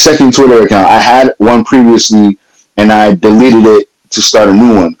is my second Twitter account. I had one previously, and I deleted it to start a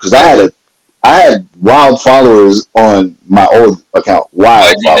new one because I had wild followers on my old account.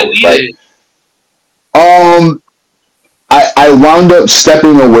 Wild followers. Like, I wound up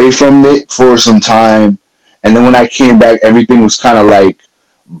stepping away from it for some time, and then when I came back, everything was kind of like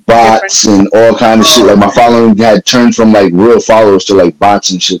bots and all kind of shit. Like my following had turned from like real followers to like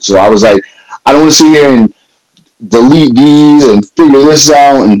bots and shit. So I was like, I don't want to sit here and delete these and figure this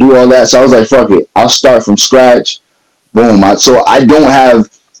out and do all that. So I was like, fuck it, I'll start from scratch. Boom. So I don't have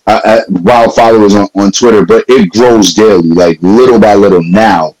wild followers on Twitter, but it grows daily, like little by little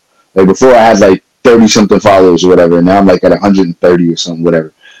now. Like before I had like 30 something followers or whatever, and now I'm like at 130 or something,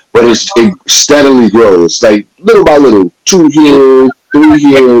 whatever. But it steadily grows, like little by little, 2 here, 3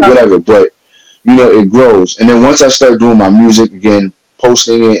 here, whatever. But you know, it grows. And then once I start doing my music again,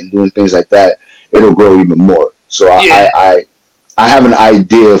 posting it and doing things like that, it'll grow even more. So I have an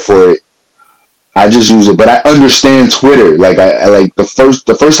idea for it. I just use it, but I understand Twitter. Like I like the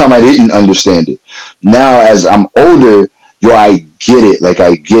first time I didn't understand it. Now as I'm older, I get it. Like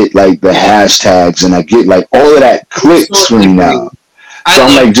I get like the hashtags and I get like all of that clicks for me now. So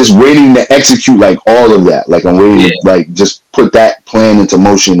I'm like just waiting to execute like all of that. Like I'm waiting to like just put that plan into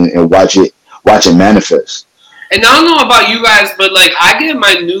motion and watch it manifest. And I don't know about you guys, but like I get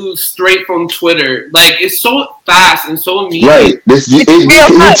my news straight from Twitter. Like it's so fast and so immediate. Right.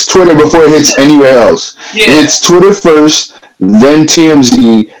 It hits Twitter before it hits anywhere else. Yeah. It's Twitter first, then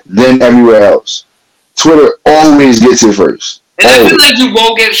TMZ, then everywhere else. Twitter always gets it first. And I feel like you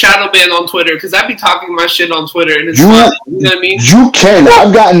won't get shadow banned on Twitter because I be talking my shit on Twitter and it's fun. You know what I mean? You can.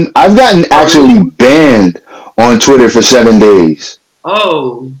 I've gotten actually banned on Twitter for 7 days.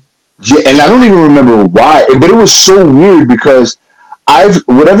 Oh. Yeah, and I don't even remember why, but it was so weird because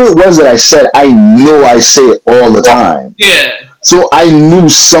whatever it was that I said, I know I say it all the time. Yeah. So I knew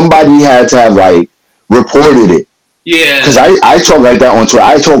somebody had to have like reported it. Yeah. Because I talk like that on Twitter.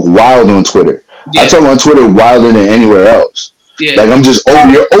 I talk wild on Twitter. Yeah. I talk on Twitter wilder than anywhere else. Yeah. Like I'm just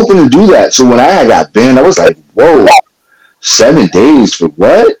you're open to do that. So when I got banned, I was like, whoa, 7 days for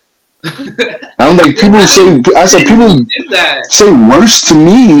what? I'm like, people say worse to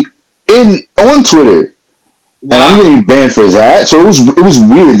me on Twitter. Wow. And I'm getting banned for that. So it was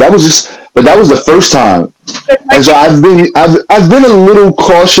weird. That was the first time. And so I've been a little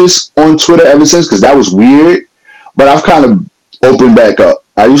cautious on Twitter ever since because that was weird. But I've kind of opened back up.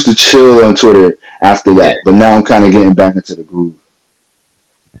 I used to chill on Twitter after that, but now I'm kind of getting back into the groove.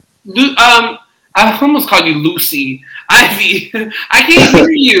 I almost called you Lucy. Ivy, I can't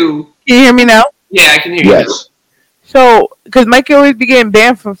hear you. Can you hear me now? Yeah, I can hear you. Yes. So, because Mikey always be getting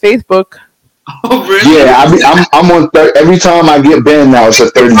banned from Facebook. Oh, really? Yeah, I'm on every time I get banned now, it's a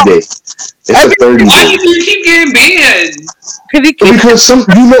 30 day. It's a 30 day. Why do you keep getting banned? Because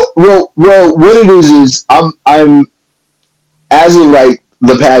what it is I'm as of like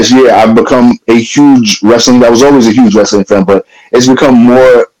the past year, I've become a huge wrestling. I was always a huge wrestling fan, but it's become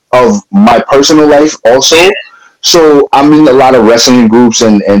more of my personal life also. So I'm in a lot of wrestling groups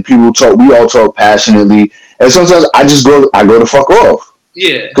and people talk. We all talk passionately, and sometimes I go to fuck off.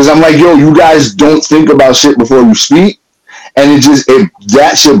 Yeah. Because I'm like, yo, you guys don't think about shit before you speak, and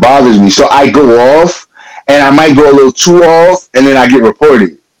that shit bothers me. So I go off, and I might go a little too off, and then I get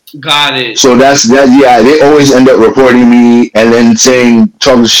reported. Got it. So that's that. Yeah, they always end up reporting me and then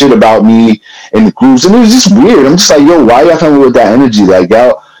talking shit about me in the groups, and it was just weird. I'm just like, yo, why y'all coming with that energy? Like,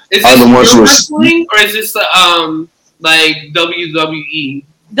 y'all is this real wrestling or is this like WWE?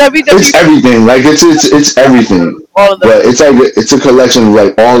 It's WWE, everything. Like it's everything. all of them. But it's like it's a collection of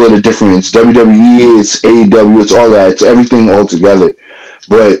like all of the different. It's WWE, it's AEW, it's all that. It's everything all together.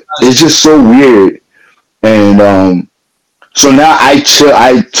 But it's just so weird. And so now I chill.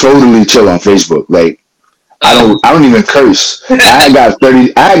 I totally chill on Facebook. Like I don't even curse. I got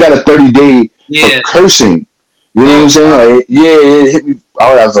 30. I got a 30-day for Yeah. cursing. You know what I'm saying? Like yeah, it hit me.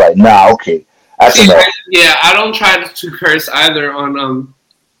 I was like, nah, okay, that's See, enough. I don't try to curse either on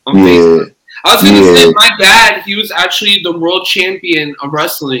Facebook. Yeah, I was gonna say yeah, my dad, he was actually the world champion of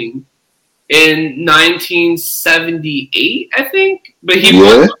wrestling in 1978, I think. But he won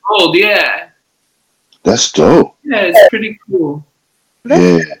yeah. the gold. Yeah, That's dope. yeah, it's pretty cool.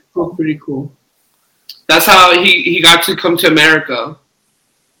 Yeah, Pretty cool. That's how he got to come to America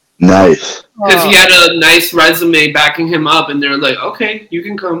nice. because he had a nice resume backing him up, and they're like, okay, you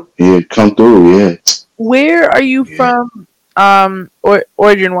can come. Yeah, come through. Yeah, Where are you yeah. from? Or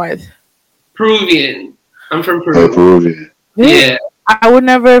origin wise? Peruvian. I'm from Oh, Peru. Peruvian. Yeah. I would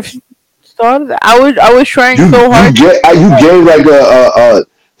never have thought of that. I was trying You so hard. you gave like a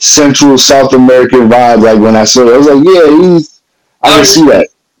Central South American vibe. Like when I saw it, I was like, yeah, I can see that.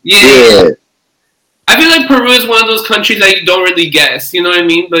 Yeah. Yeah, I feel like Peru is one of those countries that you don't really guess. You know what I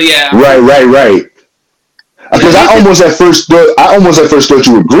mean? But yeah. right. Because I almost at first thought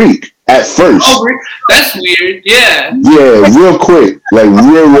you were Greek at first. Oh, that's weird. Yeah. Yeah, real quick, like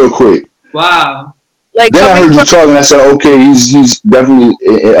real quick. Wow. Like Then I heard you talking. I said, okay, he's definitely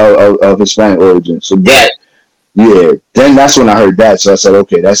of Hispanic origin. So that, yeah. Then that's when I heard that. So I said,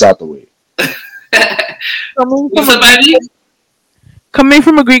 okay, that's out the way. What's up, Eddie? Coming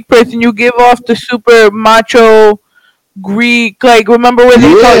from a Greek person, you give off the super macho Greek. Like remember when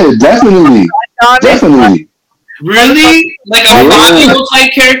they Yeah, definitely. Really? Like a Fabio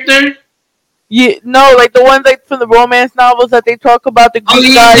type character? Yeah, no, like the ones like from the romance novels that they talk about the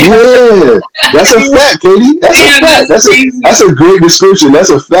Greek guys. Yeah, that's a fact, Katie. That's a fact. That's a great description. That's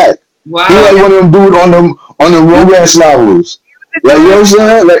a fact. Wow. He like one of them dude on the romance novels. Like you know what I'm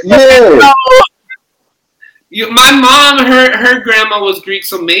saying? Like yeah. My mom, her grandma was Greek,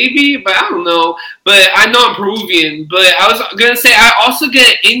 so maybe, but I don't know. But I know I'm Peruvian. But I was gonna say I also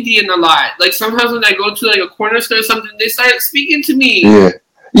get Indian a lot. Like sometimes when I go to like a corner store or something, they start speaking to me. Yeah.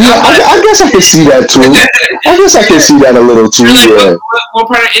 Yeah, I guess I can see that too. I guess I can see that a little too. Like, yeah. What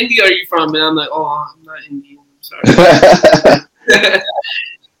part of India are you from? And I'm like, oh, I'm not Indian. I'm sorry.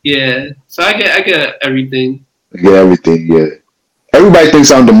 Yeah. So I get everything. I get everything. Yeah. Everybody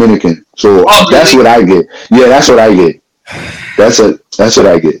thinks I'm Dominican, so that's what I get. Yeah, that's what I get. That's what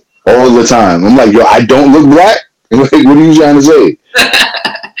I get all the time. I'm like, yo, I don't look black. Like, what are you trying to say?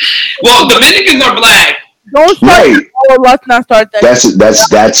 Well, Dominicans are black. Don't start. Right. Let's not start that.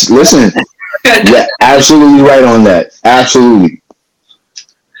 That's. Listen, yeah, absolutely right on that. Absolutely.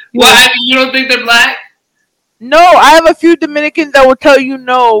 Well, you don't think they're black? No, I have a few Dominicans that will tell you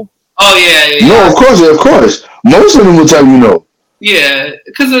no. Oh yeah. No, of course. Most of them will tell you no. Yeah,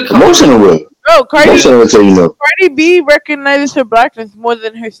 because of most of them will. No, most of them will tell you no. Cardi B recognizes her blackness more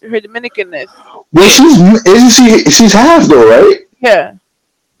than her Dominicanness. Well, she's half though, right? Yeah.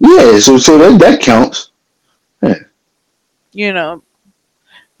 Yeah, so that counts. Yeah. You know,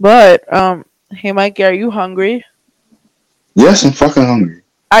 but hey Mikey, are you hungry? Yes, I'm fucking hungry.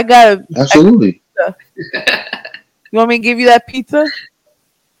 I got absolutely. You want me to give you that pizza?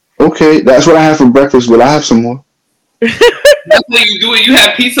 Okay, that's what I have for breakfast, but I have some more. That's what you do. You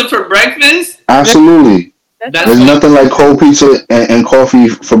have pizza for breakfast? Absolutely. There's nothing like cold pizza and coffee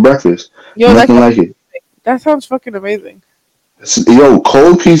for breakfast. Yo, nothing like it. That sounds fucking amazing. Yo,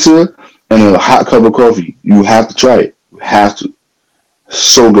 cold pizza and a hot cup of coffee. You have to try it. You have to.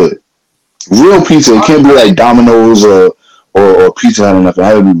 So good. Real pizza. It can't be like Domino's or Pizza Hut or nothing. It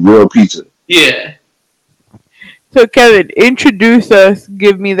has to be real pizza. Yeah. So Kevin, introduce us.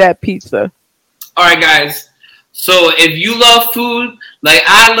 Give me that pizza. All right, guys. So if you love food like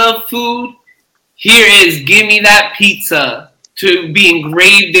I love food, here is Give Me That Pizza to be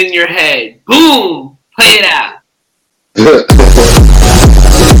engraved in your head. Boom! Play it out.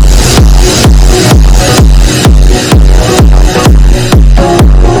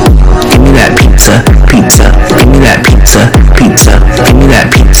 Give me that pizza. Give me that pizza. Give me that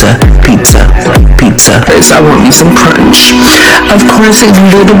pizza. First, I want me some crunch. Of course, a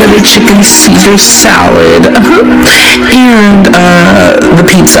little bit of chicken Caesar salad. And the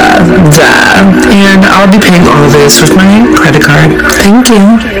pizza. And I'll be paying all of this with my credit card. Thank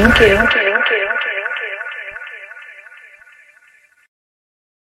you.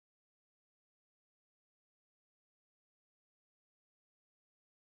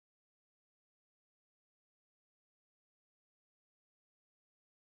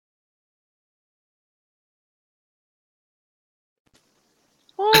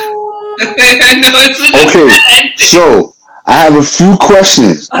 I know it's Okay, so I have a few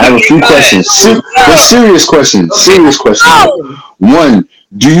questions. But serious questions. Okay. Serious questions. One,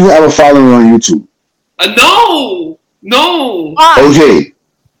 do you have a following on YouTube? No. Okay,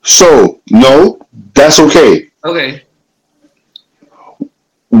 so no, that's okay. Okay.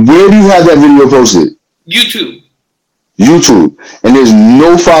 Where do you have that video posted? YouTube. And there's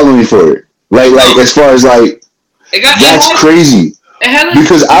no following for it. Like as far as like, that's crazy.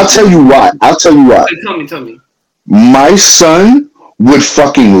 Because I'll tell you why. Tell me. My son would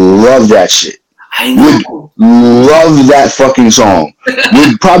fucking love that shit. I know. Would love that fucking song.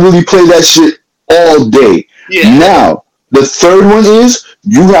 Would probably play that shit all day. Yeah. Now, the third one is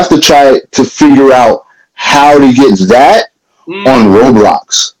you have to try to figure out how to get that on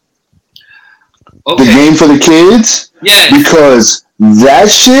Roblox. Okay. The game for the kids. Yes. Because that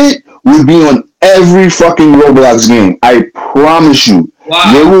shit would be on every fucking Roblox game. I promise you.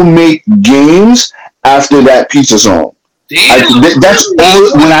 Wow. They will make games after that pizza song. That's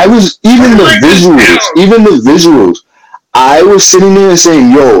all. When I was even the visuals, I was sitting there and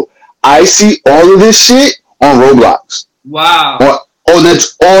saying, "Yo, I see all of this shit on Roblox." Wow.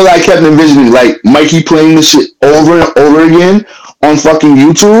 That's all I kept envisioning. Like Mikey playing the shit over and over again on fucking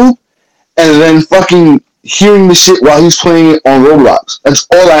YouTube, and then fucking hearing the shit while he's playing it on Roblox. That's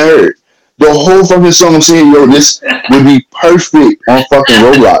all I heard. The whole fucking song, I'm saying, yo, this would be perfect on fucking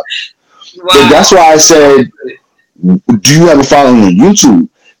Roblox. Wow. But that's why I said, do you have a following on YouTube?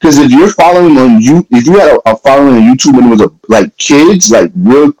 Because if you're following on if you had a following on YouTube when it was like kids, like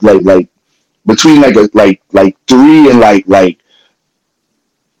real, like between like 3 and like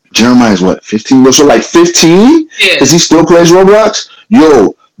Jeremiah's what 15, so like 15, because he still plays Roblox.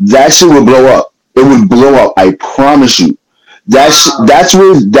 Yo, that shit would blow up. It would blow up. I promise you. That's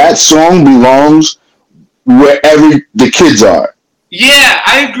where that song belongs, wherever the kids are. Yeah,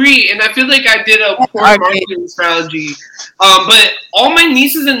 I agree, and I feel like I did a poor marketing strategy. But all my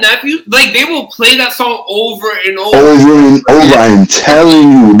nieces and nephews, like, they will play that song over and over. I'm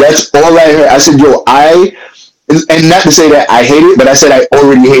telling you, that's all I heard. I said, yo, and not to say that I hate it, but I said I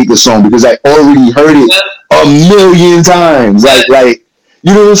already hate the song because I already heard it a million times. Like,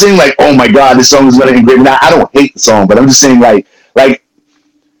 you know what I'm saying? Like, oh my God, this song is gonna be great. Now, I don't hate the song, but I'm just saying, like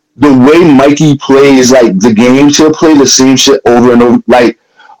the way Mikey plays, like the game, he'll play the same shit over and over. Like,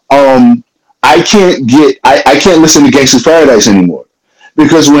 I can't listen to Gangsta's Paradise anymore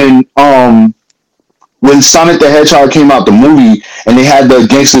because when Sonic the Hedgehog came out, the movie, and they had the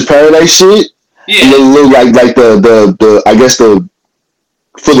Gangsta's Paradise shit, and it looked like the I guess for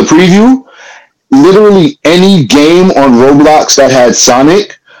the preview. Literally any game on Roblox that had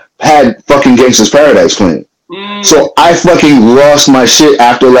Sonic had fucking Gangsta's Paradise playing. So I fucking lost my shit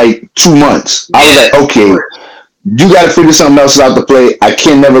after like 2 months. I was like, okay, you gotta figure something else out to play. I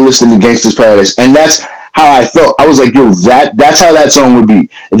can never listen to Gangsta's Paradise. And that's how I felt. I was like, yo, that's how that song would be.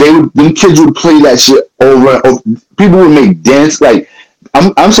 Them kids would play that shit over and over. People would make dance. Like,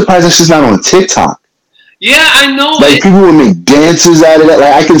 I'm surprised that shit's not on TikTok. Yeah, I know. Like, people would make dances out of that.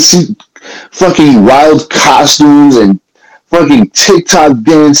 Like, I can see fucking wild costumes and fucking TikTok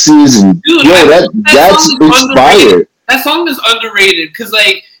dances and dude, that's inspired. That song is underrated because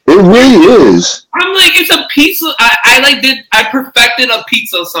like it really is. I'm like, it's a pizza. I perfected a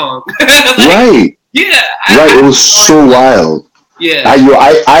pizza song. Like, right. Yeah. It was so wild. Yeah.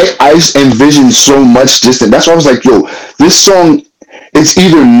 I envisioned so much distance. That's why I was like, yo, this song, it's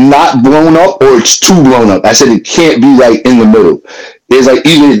either not blown up or it's too blown up. I said it can't be like in the middle. It's like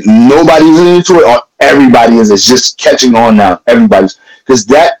either nobody's into it or everybody is. It's just catching on now. Everybody's, because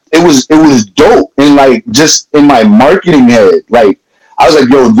it was dope and like just in my marketing head. Like I was like,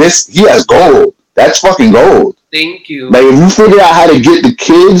 yo, he has gold. That's fucking gold. Thank you. Like if you figure out how to get the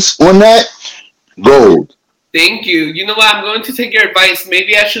kids on that, gold. Thank you. You know what? I'm going to take your advice.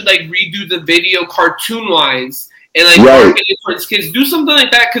 Maybe I should like redo the video cartoon wise. And like market it towards kids, do something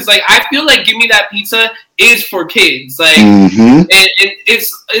like that because like I feel like Give Me That Pizza is for kids, like and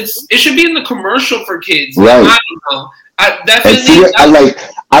it should be in the commercial for kids. Right. I don't know.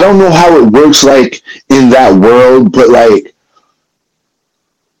 I don't know how it works like in that world, but like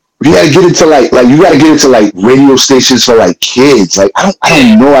you gotta get it to like you gotta get it to like radio stations for like kids. Like I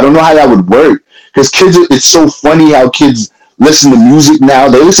don't know how that would work because kids. It's so funny how kids listen to music now.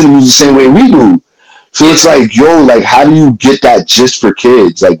 They listen to music the same way we do. So it's like, yo, like, how do you get that just for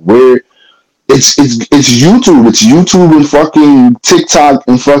kids? Like, where it's YouTube. It's YouTube and fucking TikTok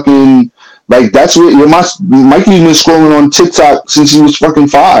and fucking, like, that's what, Mikey's been scrolling on TikTok since he was fucking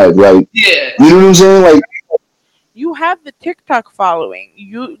 5. Like, yeah. You know what I'm saying? Like, you have the TikTok following.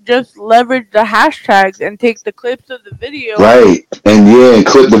 You just leverage the hashtags and take the clips of the video. Right. And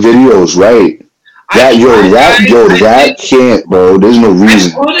clip the videos, right. That can't, bro. There's no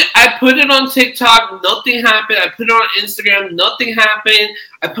reason. I put it on TikTok, nothing happened. I put it on Instagram, nothing happened.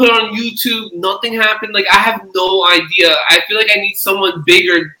 I put it on YouTube, nothing happened. Like, I have no idea. I feel like I need someone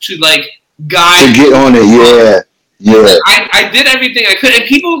bigger to, like, guide. To get on it, yeah. Yeah. I did everything I could, and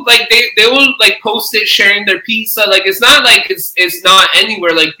people, like, they will, like, post it sharing their pizza. Like, it's not like it's not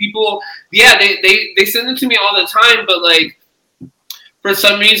anywhere. Like, people, yeah, they send it to me all the time, but, like, for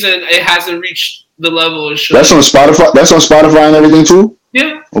some reason it hasn't reached the level it should. That's on Spotify. That's on Spotify and everything too.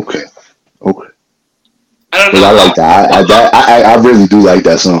 Yeah. Okay. I don't know. I like that. I really do like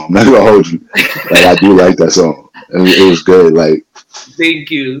that song. I'm not gonna hold you. Like, I do like that song. It was good. Like, thank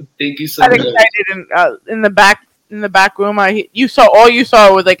you so much. Excited in the back room. All you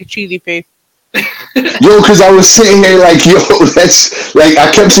saw was like a cheesy face. Yo, because I was sitting here like, yo, that's like,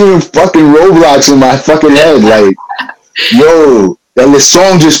 I kept seeing fucking Roblox in my fucking head. Like, yo, and the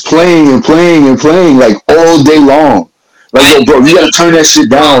song just playing like all day long. Like, yo, bro, you gotta turn that shit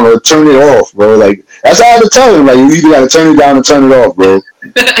down or turn it off, bro. Like, that's how I had to tell him. Like, you either gotta turn it down or turn it off, bro.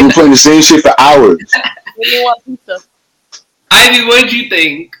 You're playing the same shit for hours. Made me want pizza. Ivy, what did you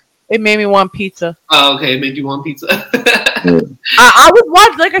think? It made me want pizza. Oh, okay, it made you want pizza. I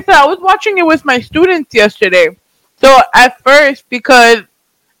was watching it with my students yesterday. So at first, because,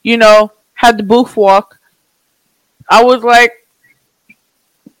 had the booth walk, I was like,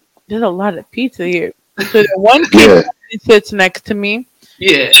 there's a lot of pizza here. So the one kid sits next to me.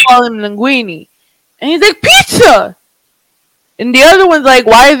 Yeah. I call him Linguini. And he's like, pizza! And the other one's like,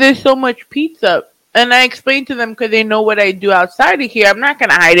 why is there so much pizza? And I explained to them because they know what I do outside of here. I'm not going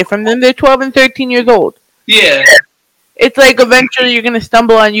to hide it from them. They're 12 and 13 years old. Yeah. It's like eventually you're going to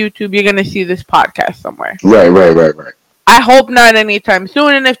stumble on YouTube. You're going to see this podcast somewhere. Right. I hope not anytime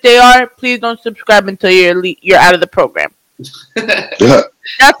soon. And if they are, please don't subscribe until you're out of the program.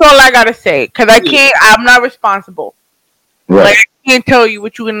 That's all I got to say. Because I'm not responsible. Right. Like, I can't tell you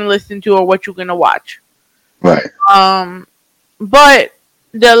what you're going to listen to or what you're going to watch. Right. But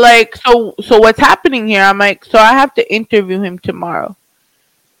they're like, so what's happening here? I'm like, so I have to interview him tomorrow.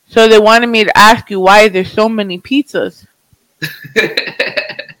 So they wanted me to ask you why there's so many pizzas.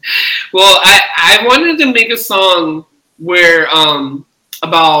 Well, I wanted to make a song where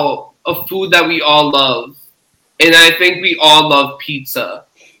about a food that we all love, and I think we all love pizza.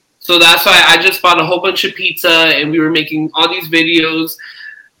 So that's why I just bought a whole bunch of pizza, and we were making all these videos.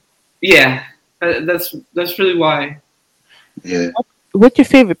 Yeah, that's really why. Yeah. What's your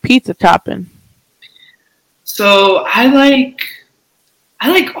favorite pizza topping? So I like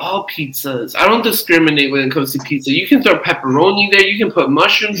all pizzas. I don't discriminate when it comes to pizza. You can throw pepperoni there. You can put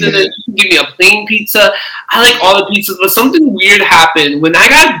mushrooms in it. You can give me a plain pizza. I like all the pizzas. But something weird happened. When I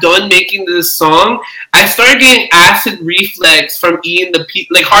got done making this song, I started getting acid reflux from eating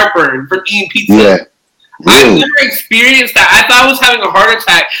like heartburn from eating pizza. Yeah. I've never experienced that. I thought I was having a heart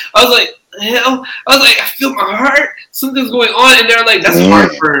attack. I was like, hell, I feel my heart. Something's going on, and they're like, that's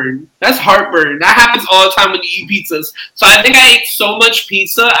heartburn. That's heartburn. That happens all the time when you eat pizzas. So I think I ate so much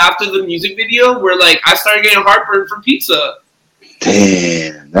pizza after the music video where, like, I started getting heartburn from pizza.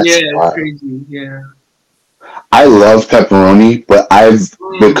 Damn, that's wild. Crazy. Yeah. I love pepperoni, but I've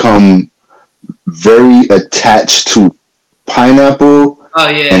become very attached to pineapple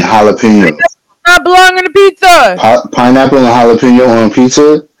and jalapeno. Not belong on a pizza. Pineapple and jalapeno on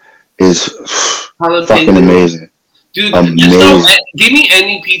pizza is fucking amazing. Dude, just give me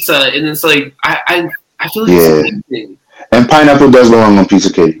any pizza, and it's like I feel like it's amazing. And pineapple does belong on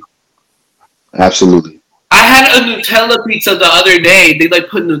pizza, Katie. Absolutely. I had a Nutella pizza the other day. They like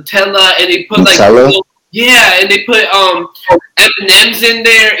put Nutella, and they put Nutella? and they put M&Ms in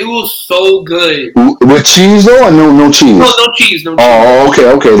there. It was so good. With cheese though, or no cheese? No cheese. No cheese. Oh, okay.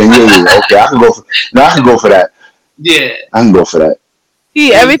 Then okay. I can go for that. Yeah. I can go for that.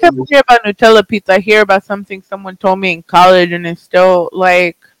 See, every time I hear about Nutella pizza, I hear about something someone told me in college, and it's still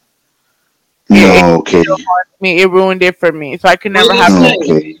like, it ruined it for me. So I could never have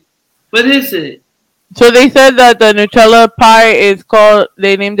it. What is it? So they said that the Nutella pie is called,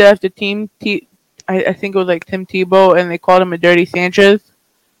 they named it after I think it was like Tim Tebow, and they called him a Dirty Sanchez.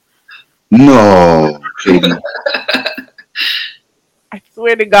 No, Katie. I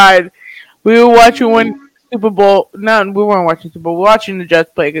swear to God, we were watching one Super Bowl. No, we weren't watching Super Bowl. We were watching the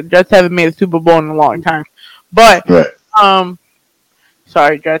Jets play. Because Jets haven't made a Super Bowl in a long time. But,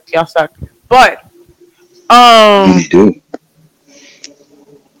 sorry, Jets, y'all suck. But, you do.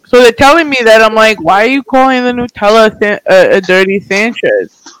 So they're telling me that. I'm like, why are you calling the Nutella a Dirty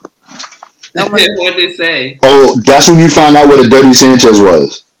Sanchez? What did they say? Oh, that's when you found out what a dirty Sanchez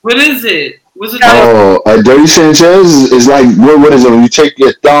was. What is it? What's it? Oh, a dirty Sanchez is like what is it? When you take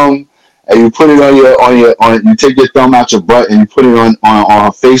your thumb and you put it on you take your thumb out your butt and you put it on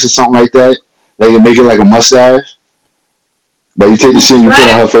her face or something like that. Like you make it like a mustache. But you take the shit and you put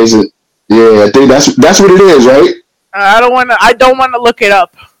it on her face. Yeah, I think that's what it is, right? I don't want to look it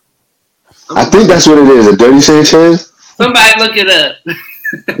up. I think that's what it is. A dirty Sanchez. Somebody look it up.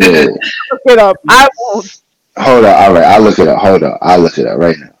 Yeah. Look it up. I won't. Hold on. All right, I'll look it up. Hold on, I'll look it up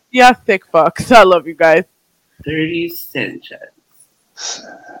right now. Yeah, thick fucks. I love you guys. Dirty Sanchez.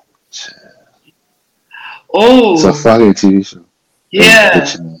 Oh, It's a fucking TV show. yeah.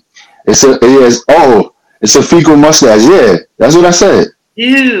 It's a fecal mustache. Yeah, that's what I said.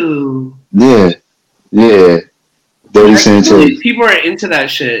 Ew. Yeah. Dirty Sanchez. People are into that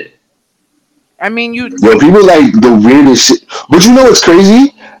shit. I mean, Yo, people like the weirdest shit. But you know what's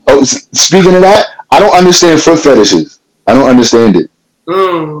crazy? Oh, speaking of that, I don't understand foot fetishes. I don't understand it.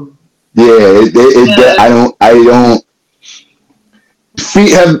 Mm. Yeah, I don't.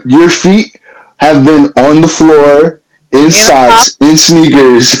 Your feet have been on the floor in socks, in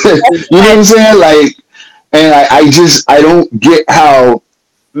sneakers. You know what I'm saying? Like, and I don't get how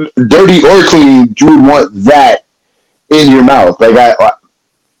dirty or clean you would want that in your mouth. Like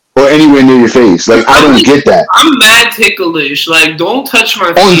or anywhere near your face. Like I don't get that. I'm mad ticklish. Like don't touch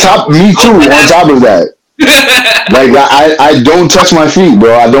my feet. Me too. On top of that. Like I don't touch my feet,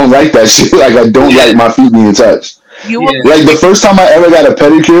 bro. I don't like that shit. Like I don't like my feet being touched. Like the first time I ever got a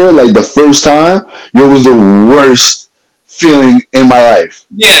pedicure, like the first time, it was the worst feeling in my life.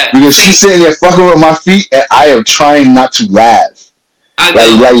 Yeah. Because she's sitting there fucking with my feet and I am trying not to laugh.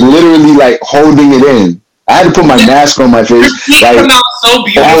 Like literally like holding it in. I had to put my mask on my face. Like come out so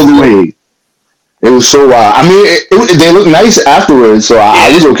beautiful. All the way. It was so wild. I mean, they looked nice afterwards, so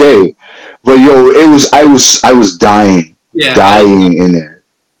I was okay. But yo, I was dying, dying in there.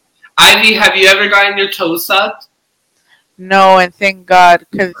 Ivy, have you ever gotten your toes sucked? No, and thank God,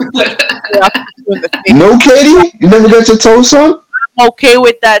 because no, Katie, you never got your toes sucked? I'm okay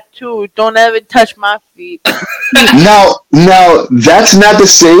with that too. Don't ever touch my feet. Now, that's not to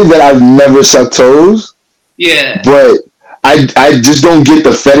say that I've never sucked toes. Yeah, but I just don't get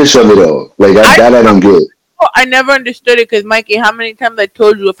the fetish of it all. Like I don't get. I never understood it because Mikey, how many times I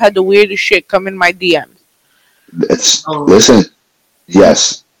told you I've had the weirdest shit come in my DMs? Listen,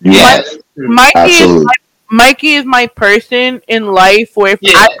 yes, you have. Mikey is my person in life where if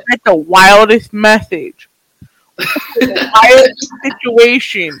I get the wildest message, the wildest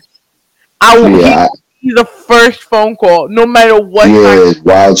situation, I will give the first phone call, no matter what. Yeah,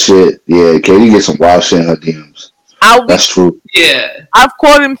 wild shit. Yeah, Katie gets some wild shit in her DMs. That's true. Yeah. I've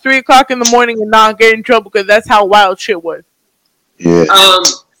called him 3 o'clock in the morning and not get in trouble because that's how wild shit was. Yeah.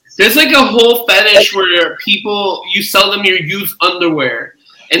 There's like a whole fetish where you sell them your used underwear.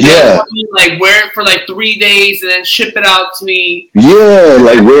 And then like wear it for like 3 days and then ship it out to me. Yeah,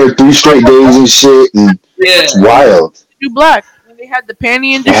 like wear it 3 straight days and shit. And it's wild. New Black, when they had the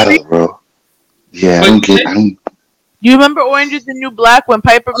panty industry. Yeah, bro. Yeah, I don't. You remember Orange is the New Black when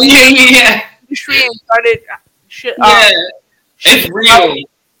Piper industry and started shit? It's real.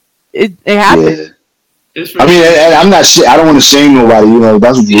 It happened. Yeah. I mean, and I'm not. I don't want to shame nobody. You know,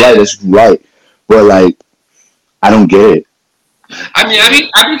 that's what you like. That's what you like. But like, I don't get it. I mean,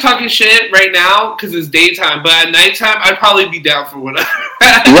 I've been talking shit right now because it's daytime, but at nighttime, I'd probably be down for whatever.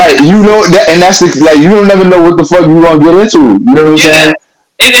 Right, you know, and that's you don't never know what the fuck you gonna get into. You know what I'm saying?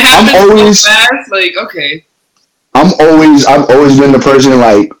 And it happens so fast. Like, okay. I've always been the person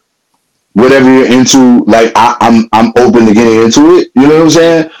like, whatever you're into, like I'm open to getting into it. You know what I'm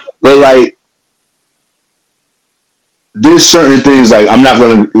saying? But like, there's certain things like I'm not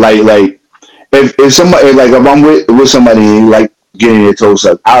gonna like if somebody like if I'm with somebody and like getting your toes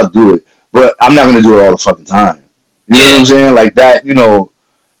sucked, I'll do it. But I'm not gonna do it all the fucking time. You know what I'm saying? Like that, you know,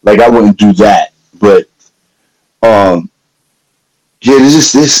 like I wouldn't do that. But yeah,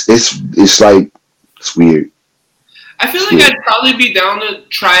 it's like it's weird. I feel like I'd probably be down to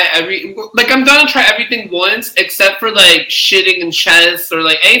try I'm down to try everything once, except for like shitting in chest or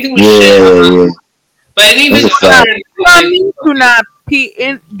like anything with shit. But anything do not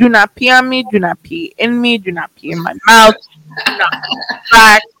pee on me, do not pee in me, do not pee in my mouth, do not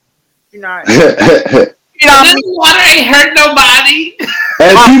back, do not water ain't hurt nobody.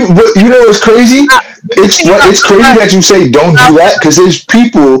 And people, but you know what's crazy? It's crazy that you say don't do that because there's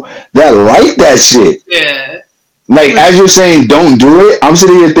people that like that shit. Yeah. Like, as you're saying, don't do it, I'm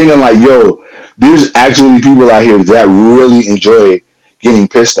sitting here thinking, like, yo, there's actually people out here that really enjoy getting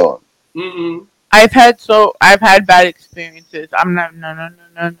pissed on. Mm-hmm. I've had bad experiences. I'm not, no.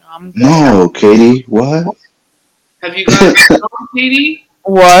 I'm good. No, Katie, what? Have you gotten peed on, Katie?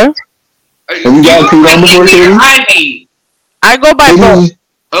 What? Have you gotten peed on before, Katie? Ivy. I go by both. Katie,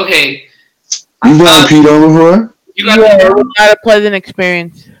 Okay. you gotten peed on before? You got Yeah, it was not a pleasant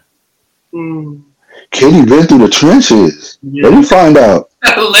experience. Katie been through the trenches. Yeah. Let me find out.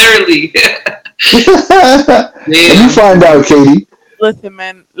 Literally. Let me find out, Katie. Listen,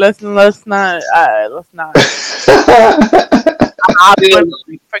 man. Let's not.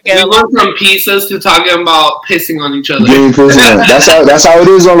 We Forget went from pizzas to talking about pissing on each other. Getting pissed on. That's how it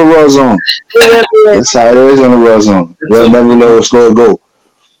is on the Rawrrzone. That's how it is on the Rawrrzone. You'll never know what's going to go.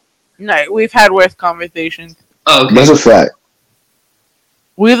 No, we've had worse conversations. Oh, okay. That's a fact.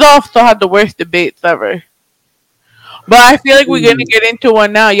 We've also had the worst debates ever. But I feel like we're gonna get into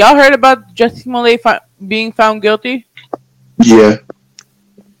one now. Y'all heard about Jussie Smollett being found guilty? Yeah.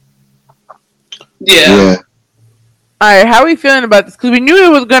 Yeah. Alright, how are we feeling about this? Because we knew it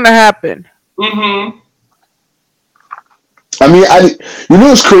was gonna happen. Mm-hmm. I mean, you know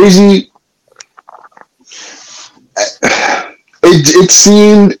what's crazy?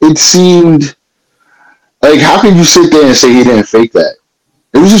 It seemed like, how can you sit there and say he didn't fake that?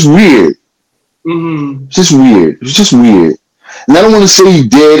 It was just weird. Mm-hmm. It was just weird. And I don't want to say he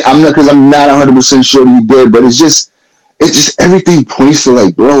did. Because I'm not 100% sure he did. But it's just everything points to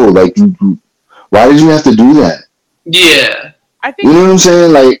like, bro, like, why did you have to do that? Yeah. I think you know what I'm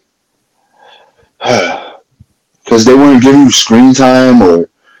saying? Like, because they weren't giving you screen time or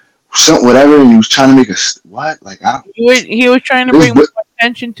something, whatever. And he was trying to make what? Like, I don't. He was trying to bring more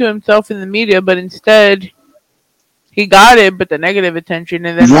attention to himself in the media, but instead he got it, but the negative attention,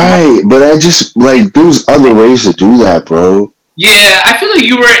 and then right. But I just like there's other ways to do that, bro. Yeah, I feel like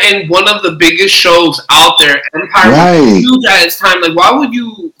you were in one of the biggest shows out there. Empire was huge at its time. Like, why would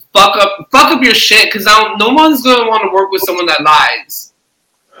you fuck up your shit? Because no one's gonna want to work with someone that lies.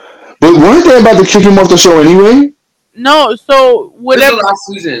 But weren't they about to kick him off the show anyway? No, so whatever. This was the last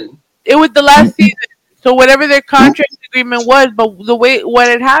season. It was the last season. So whatever their contract agreement was, but the way what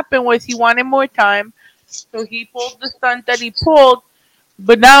had happened was he wanted more time, so he pulled the stunt that he pulled.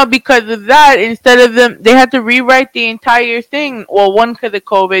 But now because of that, instead of them, they had to rewrite the entire thing. Well, one because of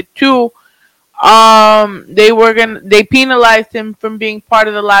COVID, two, they penalized him from being part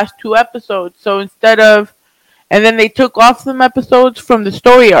of the last 2 episodes. So instead of, and then they took off some episodes from the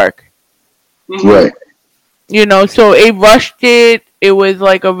story arc. Right. You know, so it rushed it. It was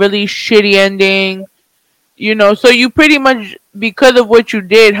like a really shitty ending. You know, so you pretty much, because of what you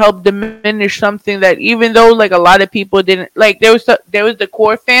did, helped diminish something that, even though like a lot of people didn't like, there was the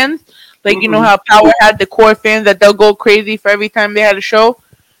core fans, like you know how Power had the core fans that they'll go crazy for every time they had a show.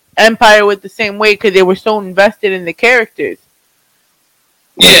 Empire was the same way because they were so invested in the characters.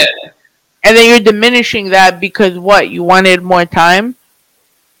 Yeah, and then you're diminishing that because what, you wanted more time.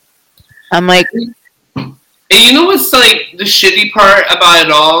 I'm like, and you know what's like the shitty part about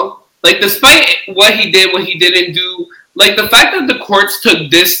it all? Like, despite what he did, what he didn't do, like, the fact that the courts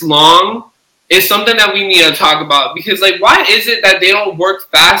took this long is something that we need to talk about. Because, like, why is it that they don't work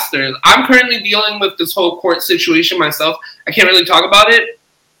faster? I'm currently dealing with this whole court situation myself. I can't really talk about it.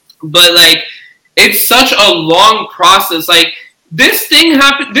 But, like, it's such a long process. Like, this thing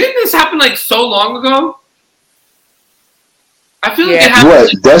happened. Didn't this happen, like, so long ago? I feel like it happened.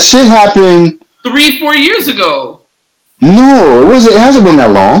 What? Like, that shit happened 3-4 years ago. No, it hasn't been that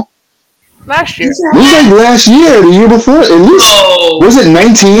long. Last year. It was like last year, the year before. At least. No. Was it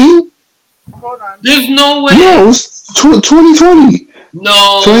 19? Hold on. There's no way. No, it was 2020.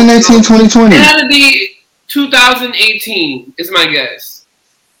 No. 2019, 2020. It had to be 2018, is my guess.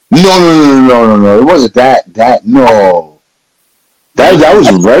 No. It wasn't that. No. That was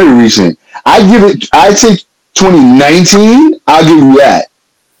very recent. I'd say 2019, I'll give you that.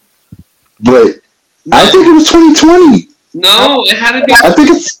 But no. I think it was 2020. No, it had to be. I think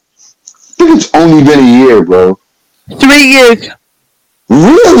it's only been a year, bro. 3 years.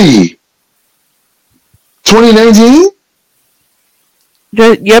 Really? 2019?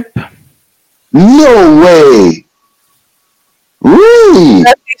 Yep. No way. Really?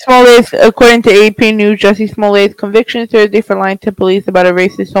 Jussie Smollett, according to AP News, Jussie Smollett's conviction Thursday for lying to police about a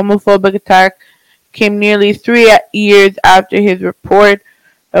racist, homophobic attack came nearly 3 years after his report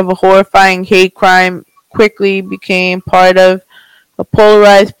of a horrifying hate crime quickly became part of a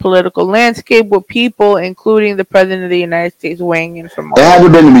polarized political landscape with people, including the President of the United States, weighing in from all. It had to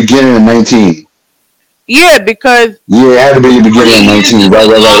have been the beginning of 19. Yeah, because... Yeah, it had to be the beginning of 19. Right.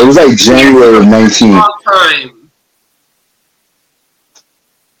 It was like January of 19.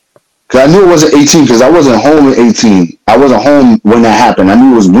 Because I knew it wasn't 18 because I wasn't home at 18. I wasn't home when that happened. I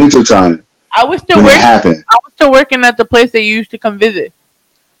knew it was winter time. I was still working at the place that you used to come visit.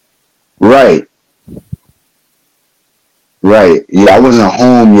 Right. Right. Yeah, I wasn't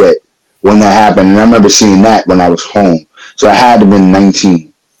home yet when that happened, and I remember seeing that when I was home. So I had to have been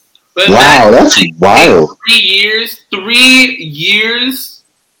 19. But wow, that's wild. 3 years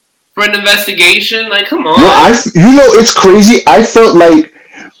for an investigation. Like, come on. No, it's crazy. I felt like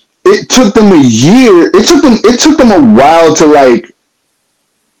it took them a year. It took them a while to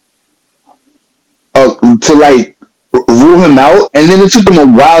rule him out, and then it took them a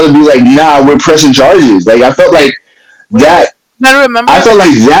while to be like, nah, we're pressing charges. Like, I felt like that. I felt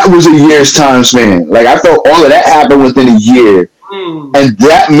like that was a year's time span. Like, I felt all of that happened within a year, and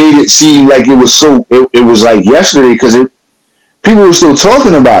that made it seem like it was it was like yesterday because people were still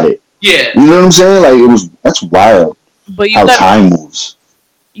talking about it. Yeah, you know what I'm saying? Like, that's wild. But how time moves.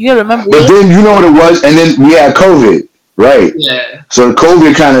 You gotta remember. But then you know what it was, and then we had COVID, right? Yeah. So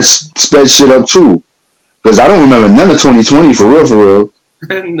COVID kind of sped shit up too, because I don't remember none of 2020 for real.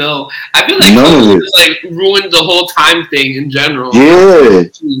 No, I feel like COVID just like ruined the whole time thing in general. Yeah.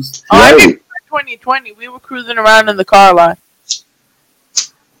 I mean, 2020, we were cruising around in the car lot.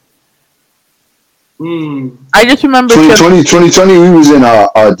 I just remember 2020 we was in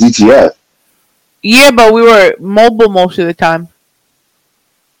DTF. Yeah, but we were mobile most of the time.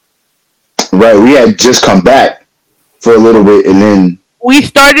 Right, we had just come back for a little bit, and then we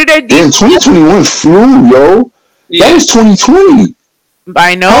started at DTF. 2021 flew, yo. Yeah. That was 2020.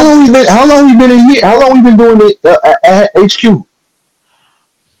 I know. How long we been in here? How long we been doing it at HQ?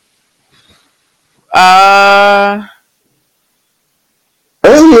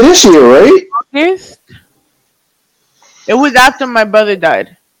 Earlier this year, right? August. It was after my brother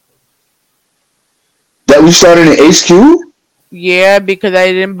died. That we started in HQ? Yeah, because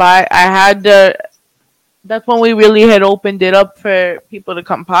I didn't buy. I had the. That's when we really had opened it up for people to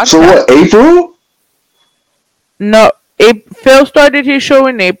come podcast. So what? April? No. Phil started his show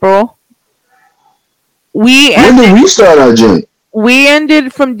in April. When did we start our joint? We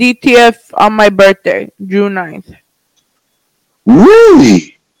ended from DTF on my birthday, June 9th.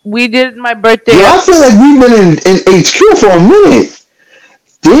 Really? We did my birthday. Yeah, I feel like we've been in HQ for a minute.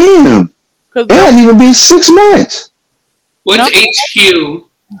 Damn. It hadn't even been 6 months. What's HQ?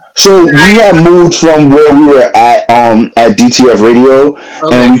 So we had moved from where we were at DTF Radio,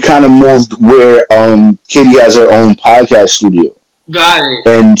 and we kind of moved where Katie has her own podcast studio. Got it.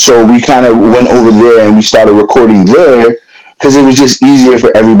 And so we kind of went over there and we started recording there because it was just easier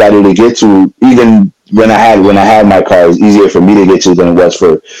for everybody to get to. Even when I had my car, it was easier for me to get to than it was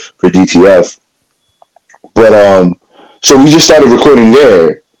for DTF. But so we just started recording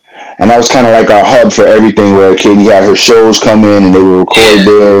there. And that was kind of like our hub for everything, where Katie had her shows come in and they would record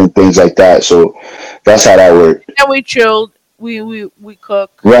there and things like that. So that's how that worked. And we chilled. We cook.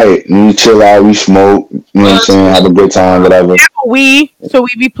 Right. And we chill out. We smoke. You know what I'm saying? Have a good time, whatever. So we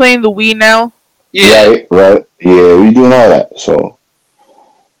be playing the Wii now. Yeah. Right. Yeah, we doing all that. So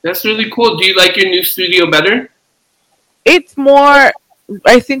that's really cool. Do you like your new studio better? It's more,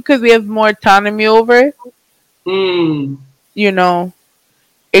 I think, because we have more autonomy over it. You know.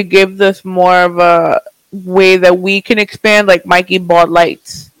 It gives us more of a way that we can expand. Like Mikey bought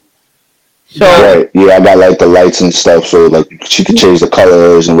lights. So right, yeah, I got like the lights and stuff, so like she can change the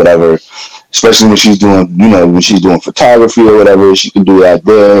colors and whatever. Especially when she's doing, when she's doing photography or whatever, she can do that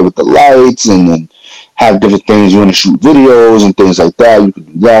there with the lights, and then have different things. You want to shoot videos and things like that, you can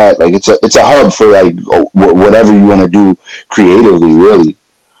do that. Like it's a hub for like whatever you want to do creatively, really.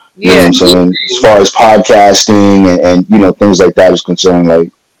 You know what I'm saying? As far as podcasting and things like that is concerned, like.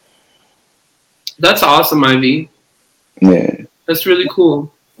 That's awesome, Ivy. Yeah. That's really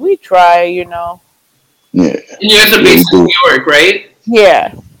cool. We try, Yeah. And you guys are based in New York, right?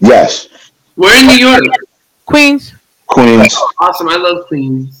 Yeah. Yes. Where in New York? Queens. Oh, awesome. I love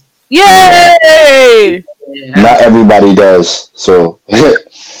Queens. Yay! Yeah. Not everybody does, so. The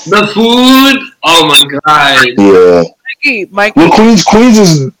food? Oh, my God. Yeah. Mikey. Well, Queens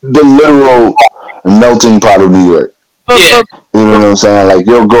is the literal melting pot of New York. Yeah. You know what I'm saying? Like,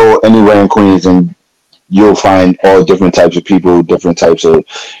 you'll go anywhere in Queens and you'll find all different types of people, different types of,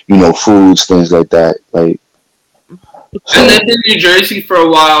 foods, things like that. Like, I lived in New Jersey for a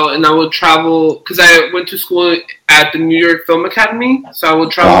while, and I would travel because I went to school at the New York Film Academy. So I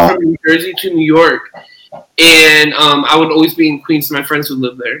would travel from New Jersey to New York, and I would always be in Queens. So my friends would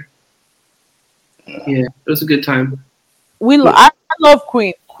live there. Yeah, it was a good time. I love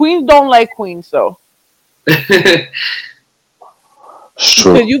Queens. Queens don't like Queens, though.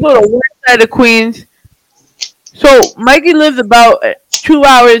 Sure. Because you go to one side of Queens. So Mikey lives about 2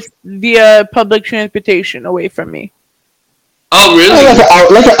 hours via public transportation away from me. Oh, really?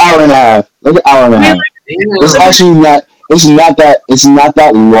 Like an hour and a half. It's It's not that. It's not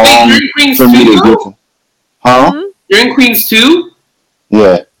that long for me to get to. Huh? Mm-hmm. You're in Queens too?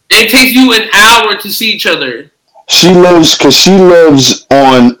 Yeah. It takes you an hour to see each other. She lives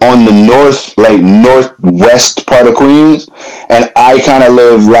on the northwest part of Queens, and I kind of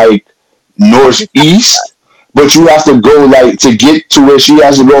live like northeast. But you have to go like to get to where she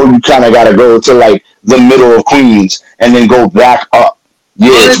has to go. You kind of gotta go to like the middle of Queens and then go back up.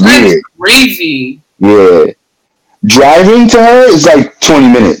 Yeah, it's weird. Crazy. Yeah, driving to her is like 20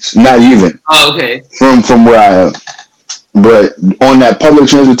 minutes, not even. Oh, okay. From where I am, but on that public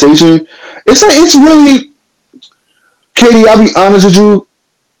transportation, it's really. Katie, I'll be honest with you.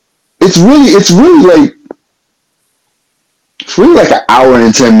 It's really like an hour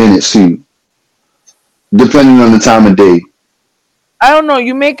and 10 minutes too, depending on the time of day. I don't know.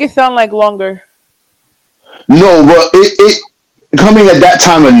 You make it sound like longer. No, but it coming at that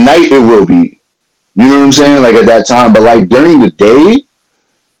time of night, it will be. You know what I'm saying? Like at that time, but like during the day,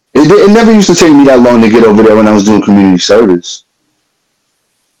 it never used to take me that long to get over there when I was doing community service.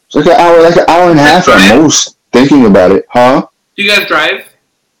 It's like an hour and a half at most. Thinking about it, huh? Do you guys drive?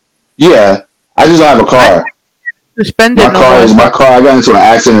 Yeah, I just don't have a car. My car. I got into an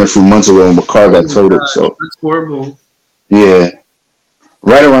accident a few months ago, and my car got totaled. So that's horrible. Yeah,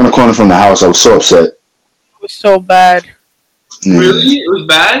 right around the corner from the house. I was so upset. It was so bad. Yeah. Really, it was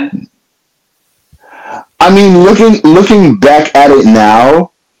bad. I mean, looking back at it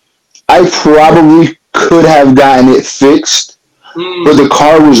now, I probably could have gotten it fixed, but the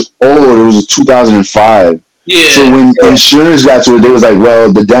car was old. It was a 2005. Yeah. So when insurance got to it, they was like,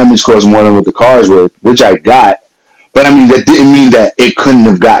 well, the damage cost more than what the car's worth, which I got. But I mean, that didn't mean that it couldn't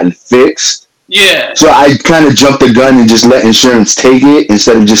have gotten fixed. Yeah. So I kind of jumped the gun and just let insurance take it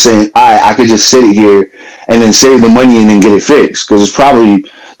instead of just saying, I could just sit here and then save the money and then get it fixed. Because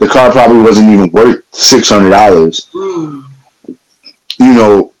the car probably wasn't even worth $600. You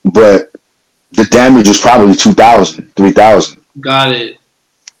know, but the damage was probably $2,000, $3,000. Got it.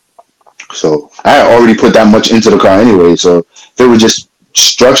 So I had already put that much into the car anyway. So if it was just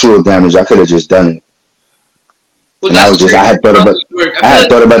structural damage, I could have just done it. Well, and I had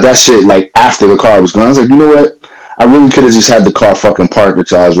thought about that shit like after the car was gone. I was like, you know what? I really could have just had the car fucking parked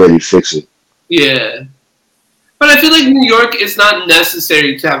until I was ready to fix it. Yeah. But I feel like New York, it's not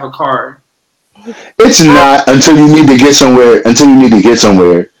necessary to have a car. It's not until you need to get somewhere.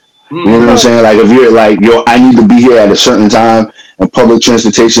 You know what I'm saying? Like if you're like, yo, I need to be here at a certain time, and public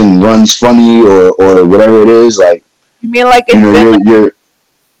transportation runs funny or whatever it is, like you mean like you're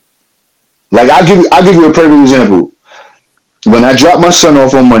like I'll give you a perfect example. When I drop my son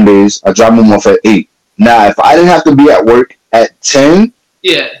off on Mondays, I drop him off at 8. Now, if I didn't have to be at work at 10,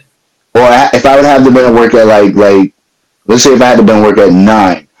 yeah, or if I would have to be at work at like let's say if I had to be at work at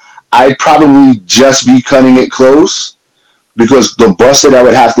 9, I'd probably just be cutting it close because the bus that I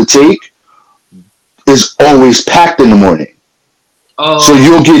would have to take is always packed in the morning. Oh. So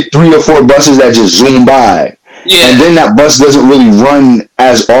you'll get 3 or 4 buses that just zoom by. Yeah. And then that bus doesn't really run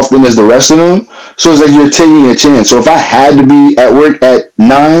as often as the rest of them. So it's like you're taking a chance. So if I had to be at work at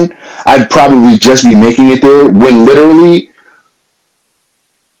 9, I'd probably just be making it there when literally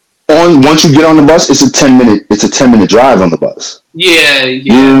once you get on the bus, it's a 10-minute drive on the bus. Yeah.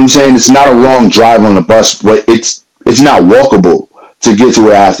 You know what I'm saying? It's not a long drive on the bus, but it's not walkable to get to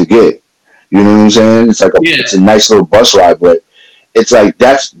where I have to get. You know what I'm saying? It's like it's a nice little bus ride, but it's like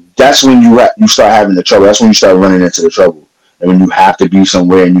that's when you start having the trouble. That's when you start running into the trouble. And when you have to be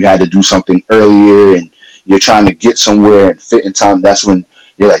somewhere and you had to do something earlier and you're trying to get somewhere and fit in time, that's when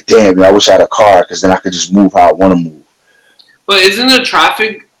you're like, damn, man, I wish I had a car because then I could just move how I want to move. But isn't the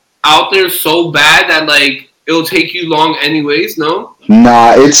traffic out there so bad that like it'll take you long anyways? No.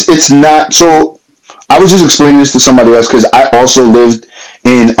 Nah, it's not. So I was just explaining this to somebody else because I also lived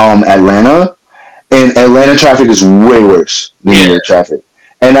in Atlanta, and Atlanta traffic is way worse than New York traffic.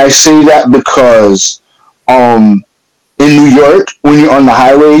 And I say that because in New York, when you're on the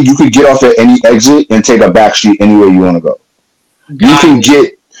highway, you could get off at any exit and take a back street anywhere you want to go. You can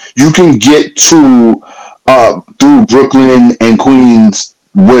get to through Brooklyn and Queens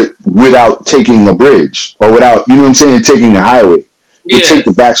without taking a bridge or without, you know what I'm saying, taking a highway. You take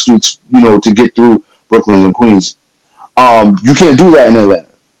the back streets, to get through Brooklyn and Queens. You can't do that in Atlanta.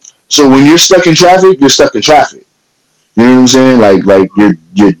 So when you're stuck in traffic, you're stuck in traffic. You know what I'm saying? Like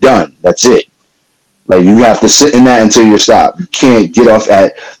you're done. That's it. Like you have to sit in that until you're stopped. You can't get off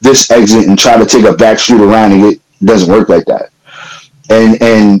at this exit and try to take a back street around and it doesn't work like that.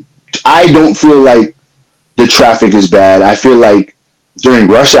 And I don't feel like the traffic is bad. I feel like during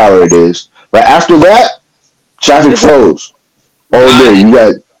rush hour it is. But after that, traffic flows all day.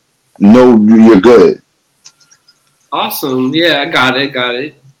 You're good. Awesome. Yeah, I got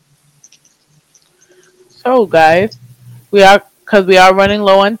it. So, guys, we are running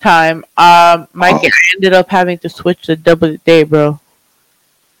low on time. Mike, I ended up having to switch to double the day, bro.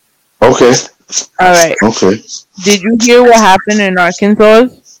 Okay. All right. Okay. Did you hear what happened in Arkansas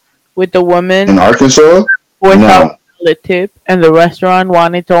with the woman? In Arkansas? $4,000 tip, and the restaurant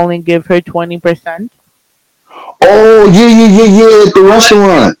wanted to only give her 20%. Oh yeah. At the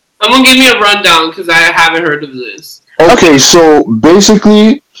restaurant. Someone give me a rundown because I haven't heard of this. Okay, so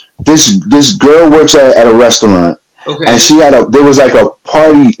basically, this girl works at a restaurant, and there was like a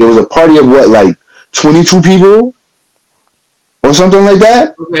party. It was a party of what, like 22 people, or something like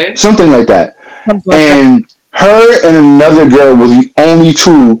that. Okay, something like that. And her and another girl were the only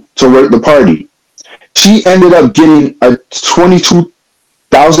two to work the party. She ended up getting a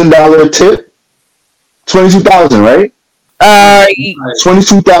 $22,000 tip. 22,000, right?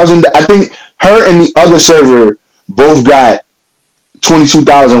 22,000. I think her and the other server both got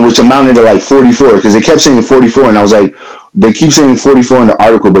 22,000, which amounted to like 44, because they kept saying 44, and I was like, they keep saying 44 in the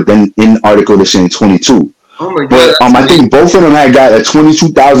article, but then in the article they're saying 22. Oh my god! But I think both of them had got a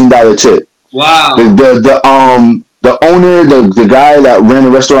 $22,000 tip. Wow. The owner, the guy that ran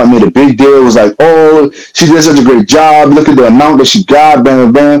the restaurant, made a big deal. It was like, oh, she did such a great job. Look at the amount that she got.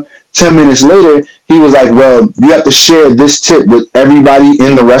 Bam, bam. 10 minutes later, he was like, well, you have to share this tip with everybody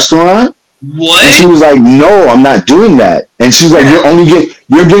in the restaurant. What? And she was like, no, I'm not doing that. And she's like,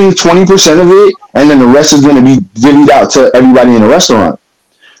 you're getting 20% of it, and then the rest is going to be divvied out to everybody in the restaurant.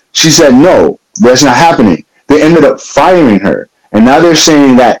 She said, no, that's not happening. They ended up firing her. And now they're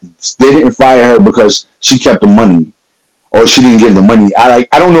saying that they didn't fire her because she kept the money, or she didn't give the money. I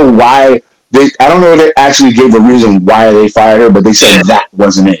don't know why I don't know if they actually gave a reason why they fired her, but they said that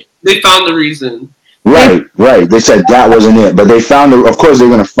wasn't it. They found the reason. Right. They said that wasn't it, but they found of course they're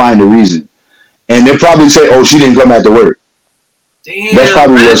going to find a reason. And they'll probably say, oh, she didn't come back to work. Damn, that's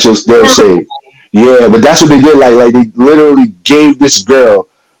probably what they'll say. Yeah, but that's what they did. Like they literally gave this girl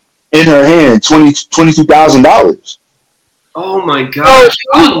in her hand $22,000. Oh my gosh,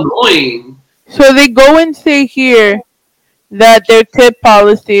 how annoying. So they go and say here that their tip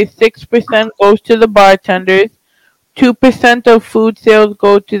policy is 6% goes to the bartenders, 2% of food sales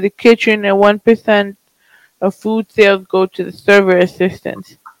go to the kitchen, and 1% of food sales go to the server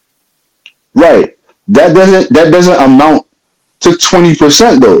assistants. Right. That doesn't amount to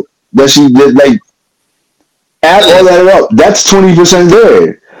 20% though. That she did, like, add all that up. That's 20%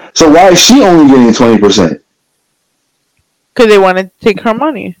 there. So why is she only getting 20%? Because they want to take her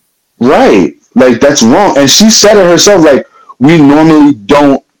money. Right. Like, that's wrong. And she said it herself, like, we normally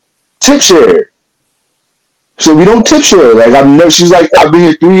don't tip share. So we don't tip share. Like, she's like, I've been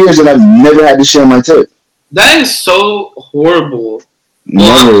here 3 years and I've never had to share my tip. That is so horrible.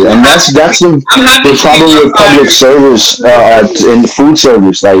 Never. And that's the problem with public service and food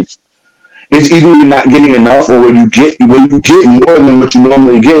service. Like, it's either you're not getting enough, or when you get more than what you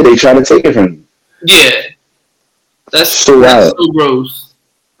normally get, they try to take it from you. Yeah. That's so wild. So gross.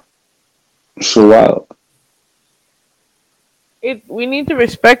 So wild. We need to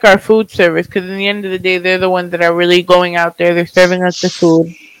respect our food service, because in the end of the day, they're the ones that are really going out there. They're serving us the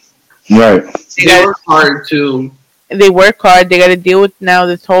food. Right. They work hard too. They work hard. They got to deal with now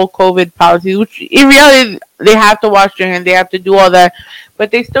this whole COVID policy, which in reality they have to wash their hands. They have to do all that,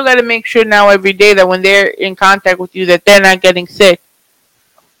 but they still got to make sure now every day that when they're in contact with you, that they're not getting sick.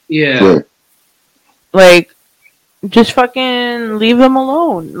 Yeah. Right. Like, just fucking leave them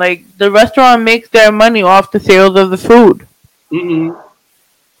alone. Like, the restaurant makes their money off the sales of the food. Mm-hmm. All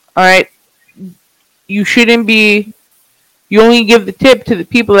right. You shouldn't be. You only give the tip to the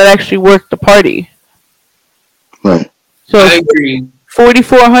people that actually work the party. Right. So I agree.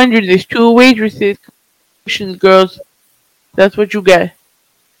 4,400. There's 2 waitresses, girls. That's what you get.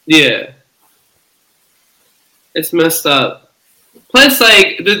 Yeah. It's messed up. Plus,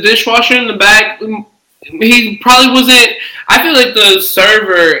 like, the dishwasher in the back, he probably wasn't. I feel like the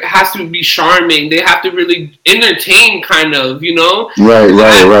server has to be charming. They have to really entertain, kind of, you know? Right.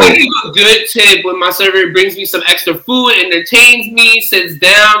 I give a good tip when my server brings me some extra food, entertains me, sits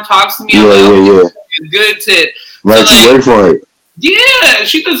down, talks to me. Yeah. A good tip. Right, so, like, wait for it. Yeah,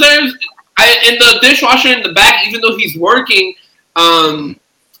 she deserves. And the dishwasher in the back, even though he's working,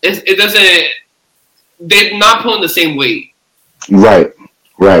 it doesn't. They're not pulling the same weight. Right.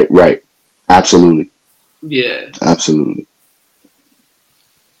 Absolutely. Yeah. Absolutely.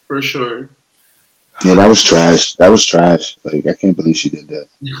 For sure. Yeah, that was trash. That was trash. Like, I can't believe she did that.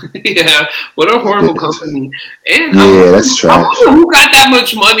 Yeah, what a horrible company. And that's I trash. wonder who got that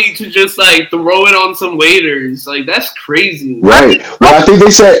much money to just like throw it on some waiters. Like that's crazy. Right. Well, I think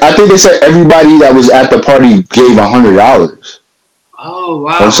they said everybody that was at the party gave $100. Oh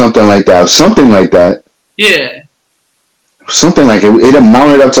wow. Or something like that. Something like that. Yeah. Something like it. It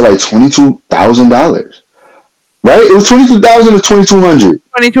amounted up to like $22,000. Right? It was 22,000 or 2,200.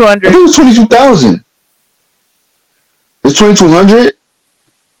 2,200. I think it was 22,000. It's 2,200.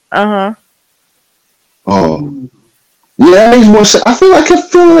 Uh-huh. Oh, yeah, that makes more sense. I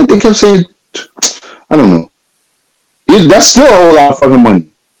kept feeling like they kept saying, I don't know. That's still a whole lot of fucking money.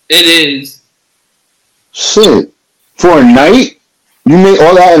 It is. Shit. For a night? You made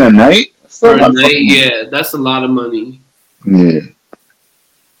all that in a night? For a night, yeah, that's a lot of money. Yeah.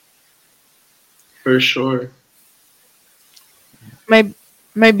 For sure.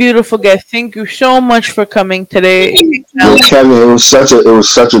 My beautiful guest, thank you so much for coming today. Yeah, Kevin, it was such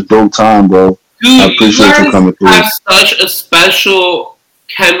a dope time, bro. Dude, I appreciate you coming through. You guys have such a special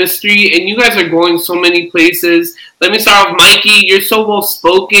chemistry, and you guys are going so many places. Let me start off, Mikey. You're so well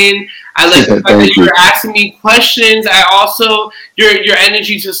spoken. I like the fact that you're asking me questions. I also your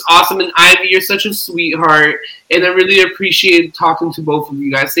energy is just awesome. And Ivy, you're such a sweetheart, and I really appreciate talking to both of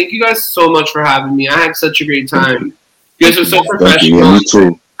you guys. Thank you guys so much for having me. I had such a great time. You guys are so professional. Yeah, me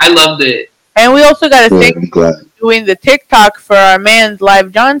too. I loved it. And we also got to thank you for doing the TikTok for our man's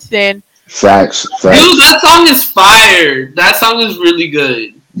Live Johnson. Facts. Dude, that song is fire. That song is really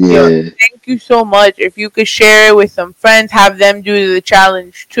good. Yeah. Thank you so much. If you could share it with some friends, have them do the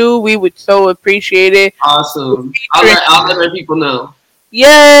challenge too, we would so appreciate it. Awesome. I'll let my people know.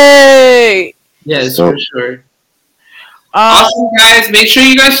 Yay! Yes, for sure. Awesome, guys. Make sure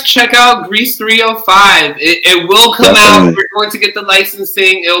you guys check out Grease 305. It will come out. We're going to get the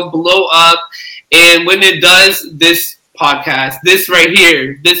licensing. It'll blow up. And when it does, this podcast, this right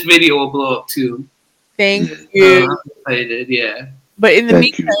here, this video will blow up too. Thank you. I'm excited, yeah. But in the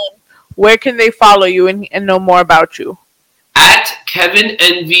meantime, where can they follow you and know more about you? At Kevin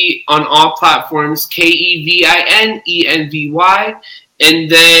Envy on all platforms, KevinEnvy.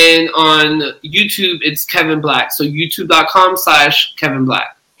 And then on YouTube, it's Kevin Black. So youtube.com/Kevin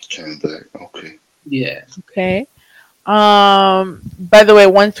Black. Kevin Black, okay. Yeah. Okay. By the way,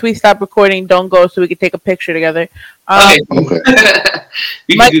 once we stop recording, don't go so we can take a picture together. Okay.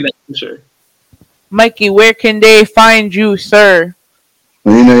 We can do that for sure. Mikey, where can they find you, sir?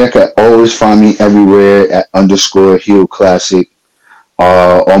 Well, you know, you can always find me everywhere at _Heel Classic.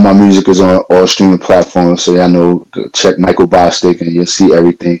 All my music is on all streaming platforms, so y'all know, check Michael Bostic and you'll see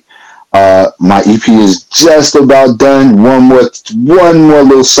everything. My EP is just about done. One more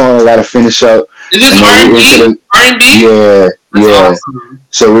little song I gotta finish up. Is this R&B? Yeah. Awesome.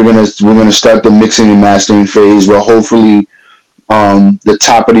 So we're gonna start the mixing and mastering phase. Well, hopefully, the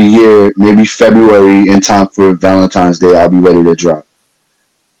top of the year, maybe February, in time for Valentine's Day, I'll be ready to drop.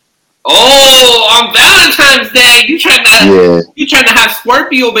 Oh, on Valentine's Day, you trying to have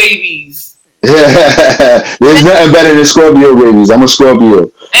Scorpio babies? Yeah, there's nothing better than Scorpio babies. I'm a Scorpio.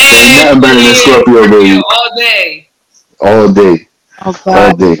 There's nothing better than Scorpio babies. All day. Oh God.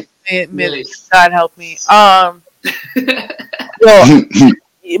 All day. May God help me.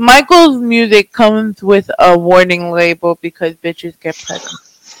 Michael's music comes with a warning label because bitches get pregnant.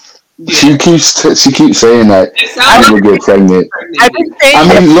 Yeah. She keeps saying that people get pregnant. I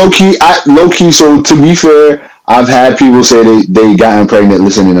mean, low key. So to be fair, I've had people say they gotten pregnant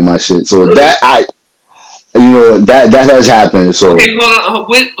listening to my shit. So that that has happened. So okay, hold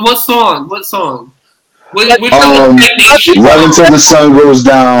on. What song? Which Love Until the Sun Goes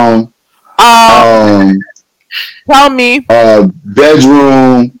Down. Tell me.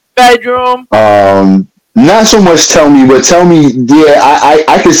 Bedroom. Not so much Tell Me, but Tell Me, yeah,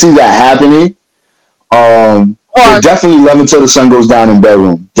 I can see that happening. Definitely Love Until the Sun Goes Down in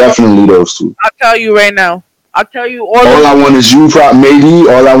Bedroom. Definitely those two. I'll tell you right now. All I Want Is You, maybe.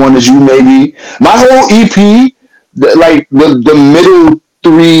 All I Want Is You, maybe. My whole EP, like the middle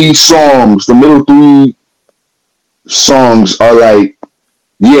three songs are like,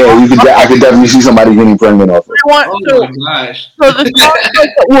 yeah, I could definitely see somebody getting pregnant off of. My gosh. So the songs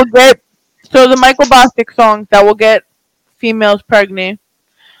that will get. So the Michael Bostic songs that will get females pregnant,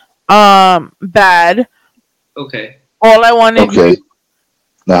 Bad. Okay. All I Want Is You.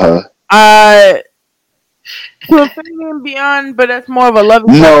 To Infinity and Beyond, but that's more of a love.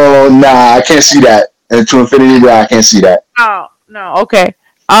 No, nah, I can't see that. And To Infinity and Beyond, I can't see that. No, okay.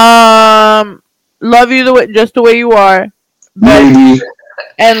 Love You just the way you are. Maybe.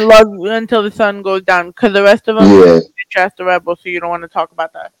 And Love Until the Sun Goes Down, because the rest of them, Bitch Ass the Rebel, so you don't want to talk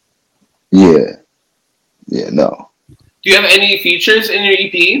about that. Yeah. Yeah, no. Do you have any features in your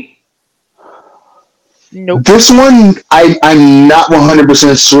EP? Nope. This one, I'm not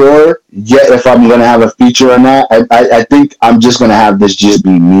 100% sure yet if I'm gonna have a feature or not. I think I'm just gonna have this just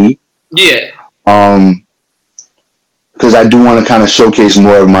be me. Yeah. Because I do want to kind of showcase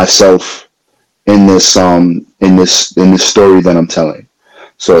more of myself in this story that I'm telling.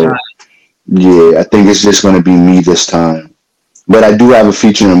 So yeah, I think it's just gonna be me this time. But I do have a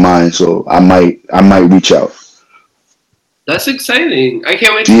feature in mind, so I might reach out. That's exciting. I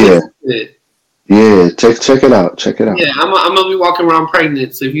can't wait to listen to it. Yeah, check it out. Check it out. Yeah, I'm gonna be walking around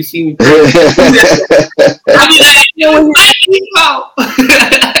pregnant. So if you see me pregnant, I'll be like,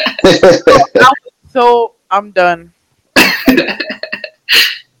 So I'm done.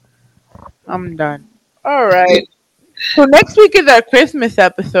 I'm done. All right. So next week is our Christmas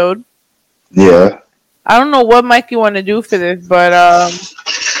episode. Yeah. I don't know what Mikey want to do for this, but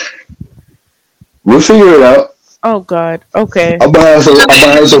we'll figure it out. Oh God. Okay. I'm gonna have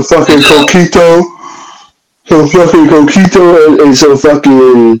some fucking coquito, and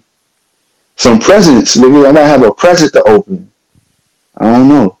some presents. Maybe I might have a present to open. I don't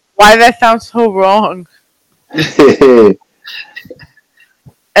know. Why that sounds so wrong?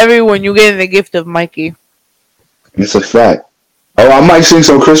 Everyone, you getting the gift of Mikey. It's a fact. Oh, I might sing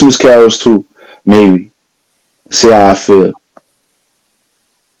some Christmas carols too. Maybe. See how I feel.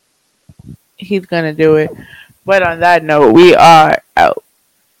 He's gonna do it. But on that note, we are out.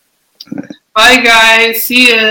 Bye, guys. See ya.